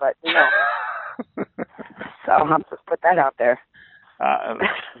defunct. But so I'll just put that out there.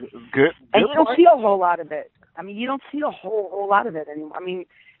 Good. And you don't see a whole lot of it. You don't see a whole lot of it anymore.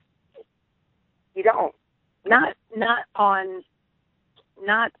 You don't. Not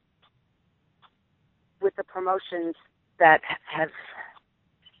with the promotions that have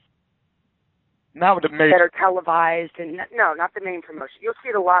not with the main, that are televised, and no, not the main promotion. You'll see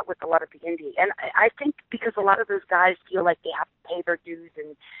it a lot with a lot of the indie, and I think because a lot of those guys feel like they have to pay their dues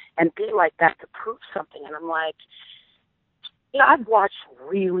and be like that to prove something. And I'm like, I've watched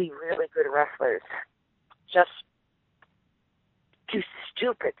really, really good wrestlers just do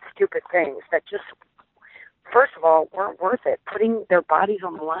stupid things that just, first of all, weren't worth it. Putting their bodies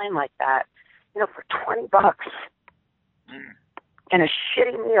on the line like that, for $20 and a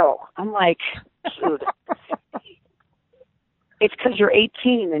shitty meal. I'm like, dude, it's because you're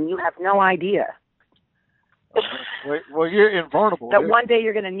 18 and you have no idea. Well, you're invulnerable. That one day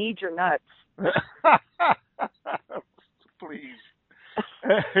you're going to need your nuts. Please.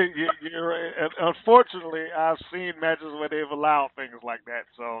 You're right. And unfortunately, I've seen matches where they've allowed things like that.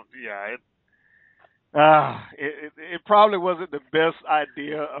 So, yeah, it probably wasn't the best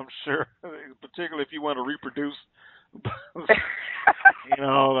idea, I'm sure, particularly if you want to reproduce. And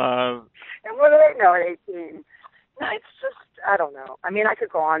what do they know at 18? No, it's just, I don't know. I mean, I could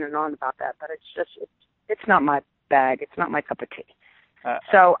go on and on about that, but it's not my bag. It's not my cup of tea.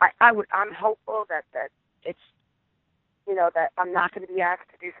 So I'm hopeful that it's, that I'm not going to be asked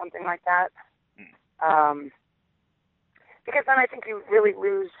to do something like that. Because then I think you really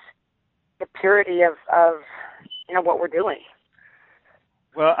lose the purity of what we're doing.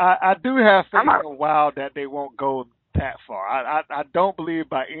 Well, I do have faith in a while that they won't go that far. I don't believe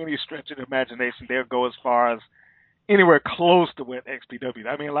by any stretch of the imagination they'll go as far as anywhere close to what XPW.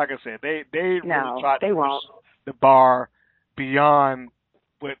 I mean, like I said, they really try to push the bar beyond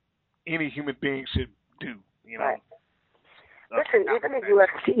what any human being should do. Right. Listen, even the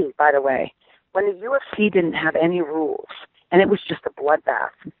UFC, by the way, when the UFC didn't have any rules and it was just a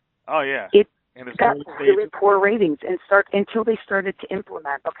bloodbath. Oh yeah. It got really poor ratings until they started to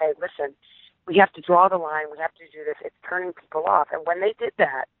implement. Okay, listen, we have to draw the line. We have to do this. It's turning people off. And when they did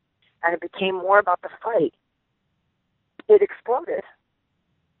that, and it became more about the fight, it exploded.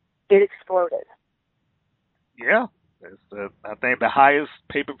 Yeah, it's I think the highest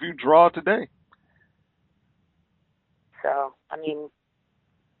pay-per-view draw today. So, I mean,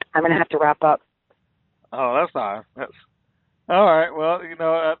 I'm going to have to wrap up. Oh, that's fine. That's all right. Well,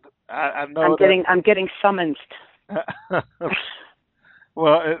 I know I'm getting summoned.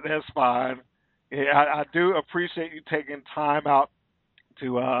 Well, that's fine. Yeah, I do appreciate you taking time out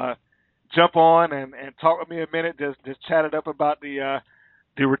to jump on and talk with me a minute. Just chat it up about the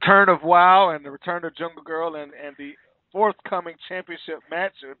return of WoW and the return of Jungle Girl and the forthcoming championship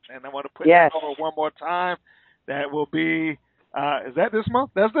match. And I want to put it over one more time. That will be, is that this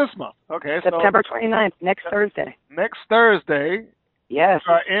month? That's this month. Okay. September 29th, next Thursday. Next Thursday. Yes.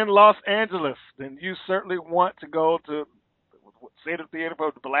 In Los Angeles. Then you certainly want to go to Theater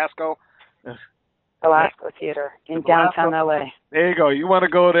of Belasco. Belasco Theater in downtown LA. There you go. You want to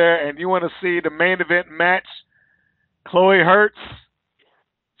go there and you want to see the main event match. Chloe Hertz,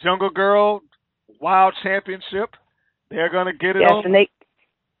 Jungle Girl, WoW Championship. They're going to get it on. Yes,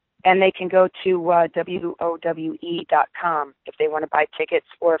 and they can go to WOWE.com if they want to buy tickets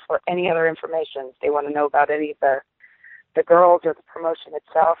or for any other information. If they want to know about any of the girls or the promotion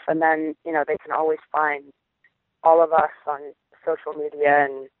itself. And then, they can always find all of us on social media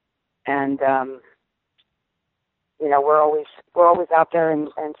and we're always out there and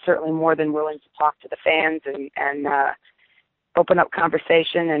certainly more than willing to talk to the fans and open up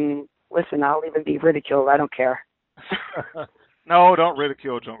conversation. And listen, I'll even be ridiculed. I don't care. No, don't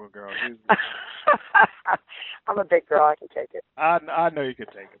ridicule Jungle Girl. I'm a big girl. I can take it. I know you can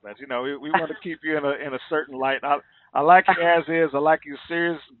take it, but we want to keep you in a certain light. I like you as is. I like you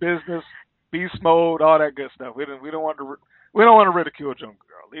serious business, beast mode, all that good stuff. We don't want to ridicule Jungle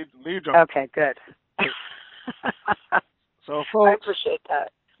Girl. Leave Jungle. Okay, good. So, folks, I appreciate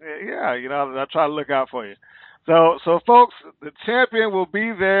that. Yeah, I try to look out for you. So, folks, the champion will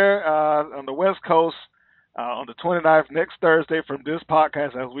be there on the West Coast. On the 29th, next Thursday, from this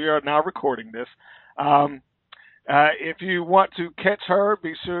podcast, as we are now recording this. If you want to catch her,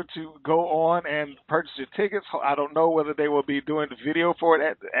 be sure to go on and purchase your tickets. I don't know whether they will be doing the video for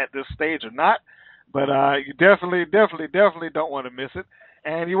it at this stage or not, but you definitely don't want to miss it.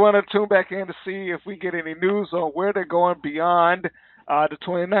 And you want to tune back in to see if we get any news on where they're going beyond the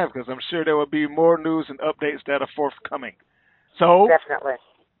 29th, because I'm sure there will be more news and updates that are forthcoming. So, definitely.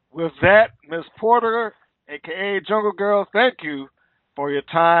 With that, Ms. Porter, a.k.a. Jungle Girl, thank you for your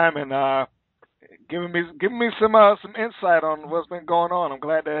time and giving me some insight on what's been going on. I'm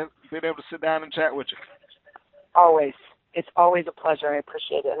glad to have been able to sit down and chat with you. Always. It's always a pleasure. I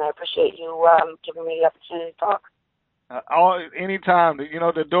appreciate it, and I appreciate you giving me the opportunity to talk. Anytime.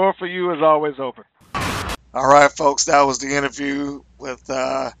 The door for you is always open. All right, folks, that was the interview with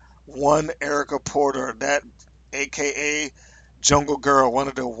one Erica Porter, that a.k.a. Jungle Girl, one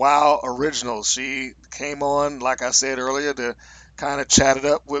of the WoW originals. She came on, like I said earlier, to kind of chat it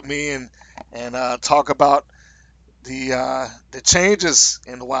up with me and talk about the changes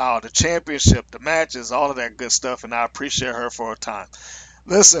in the Wild, the championship, the matches, all of that good stuff, and I appreciate her for her time.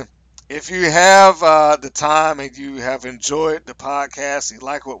 Listen, if you have the time and you have enjoyed the podcast, you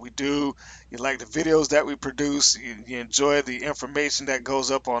like what we do, you like the videos that we produce, you enjoy the information that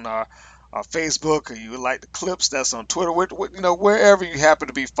goes up on our Facebook, or you like the clips that's on Twitter, wherever you happen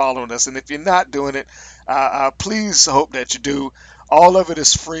to be following us. And if you're not doing it, please hope that you do. All of it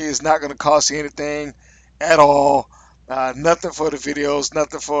is free. It's not going to cost you anything at all. Nothing for the videos,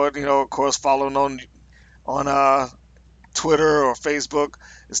 nothing for, of course, following on Twitter or Facebook.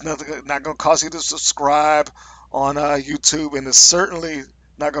 It's not going to cost you to subscribe on YouTube, and it's certainly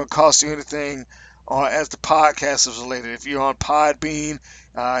not going to cost you anything as the podcast is related. If you're on Podbean,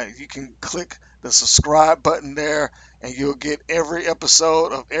 you can click the subscribe button there, and you'll get every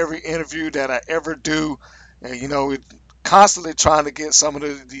episode of every interview that I ever do. And we're constantly trying to get some of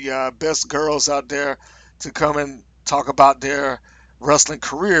the best girls out there to come and talk about their wrestling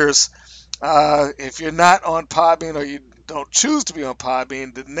careers. If you're not on Podbean, or you don't choose to be on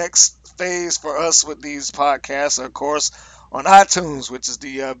Podbean, the next phase for us with these podcasts are, of course, on iTunes, which is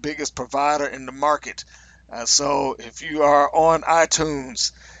the biggest provider in the market. So if you are on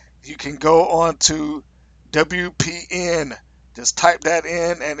iTunes, you can go on to WPN. Just type that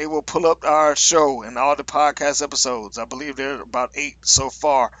in, and it will pull up our show and all the podcast episodes. I believe there are about 8 so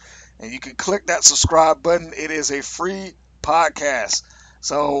far. And you can click that subscribe button. It is a free podcast.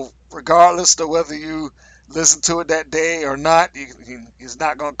 So regardless of whether you listen to it that day or not, it's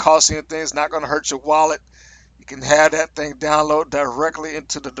not going to cost you anything. It's not going to hurt your wallet. You can have that thing download directly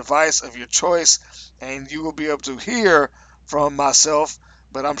into the device of your choice, and you will be able to hear from myself.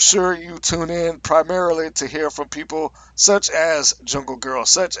 But I'm sure you tune in primarily to hear from people such as Jungle Girl,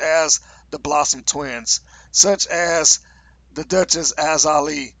 such as the Blossom Twins, such as the Duchess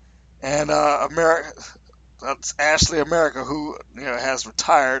Azali, and Ashley America, who has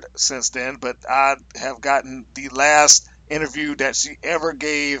retired since then. But I have gotten the last interview that she ever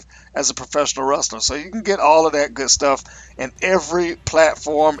gave as a professional wrestler. So you can get all of that good stuff, and every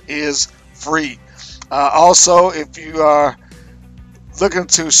platform is free. Also, if you are looking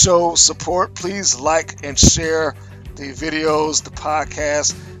to show support, please like and share the videos, the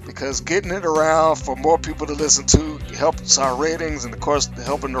podcast, because getting it around for more people to listen to helps our ratings, and of course,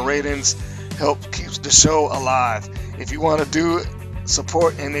 helping the ratings keeps the show alive. If you want to do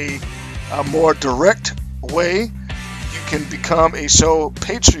support in a more direct way, you can become a show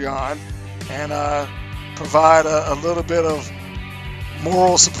Patreon and provide a little bit of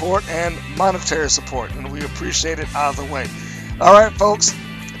moral support and monetary support, and we appreciate it either way. All right, folks,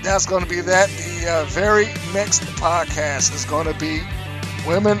 that's going to be that. The very next podcast is going to be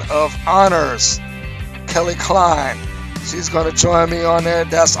Women of Honors, Kelly Klein. She's going to join me on there.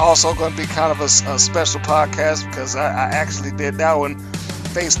 That's also going to be kind of a special podcast, because I actually did that one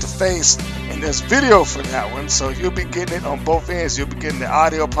face to face, and there's video for that one, so you'll be getting it on both ends. You'll be getting the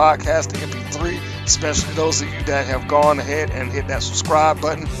audio podcast, the MP3, especially those of you that have gone ahead and hit that subscribe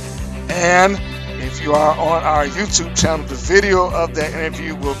button. And if you are on our YouTube channel, the video of that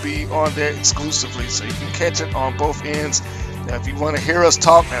interview will be on there exclusively, so you can catch it on both ends. Now, if you want to hear us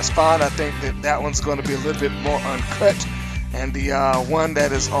talk, that's fine. I think that one's going to be a little bit more uncut. And the one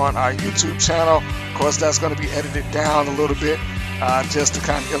that is on our YouTube channel, of course, that's going to be edited down a little bit, just to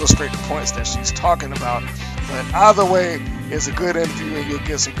kind of illustrate the points that she's talking about. But either way, it's a good interview, and you'll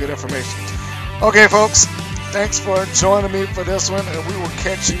get some good information. Okay, folks, thanks for joining me for this one, and we will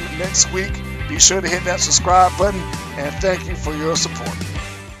catch you next week. Be sure to hit that subscribe button, and thank you for your support.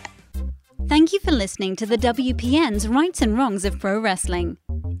 Thank you for listening to the WPN's Rights and Wrongs of Pro Wrestling.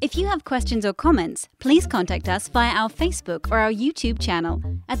 If you have questions or comments, please contact us via our Facebook or our YouTube channel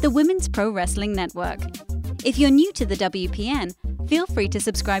at the Women's Pro Wrestling Network. If you're new to the WPN, feel free to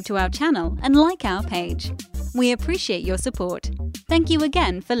subscribe to our channel and like our page. We appreciate your support. Thank you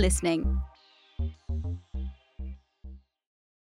again for listening.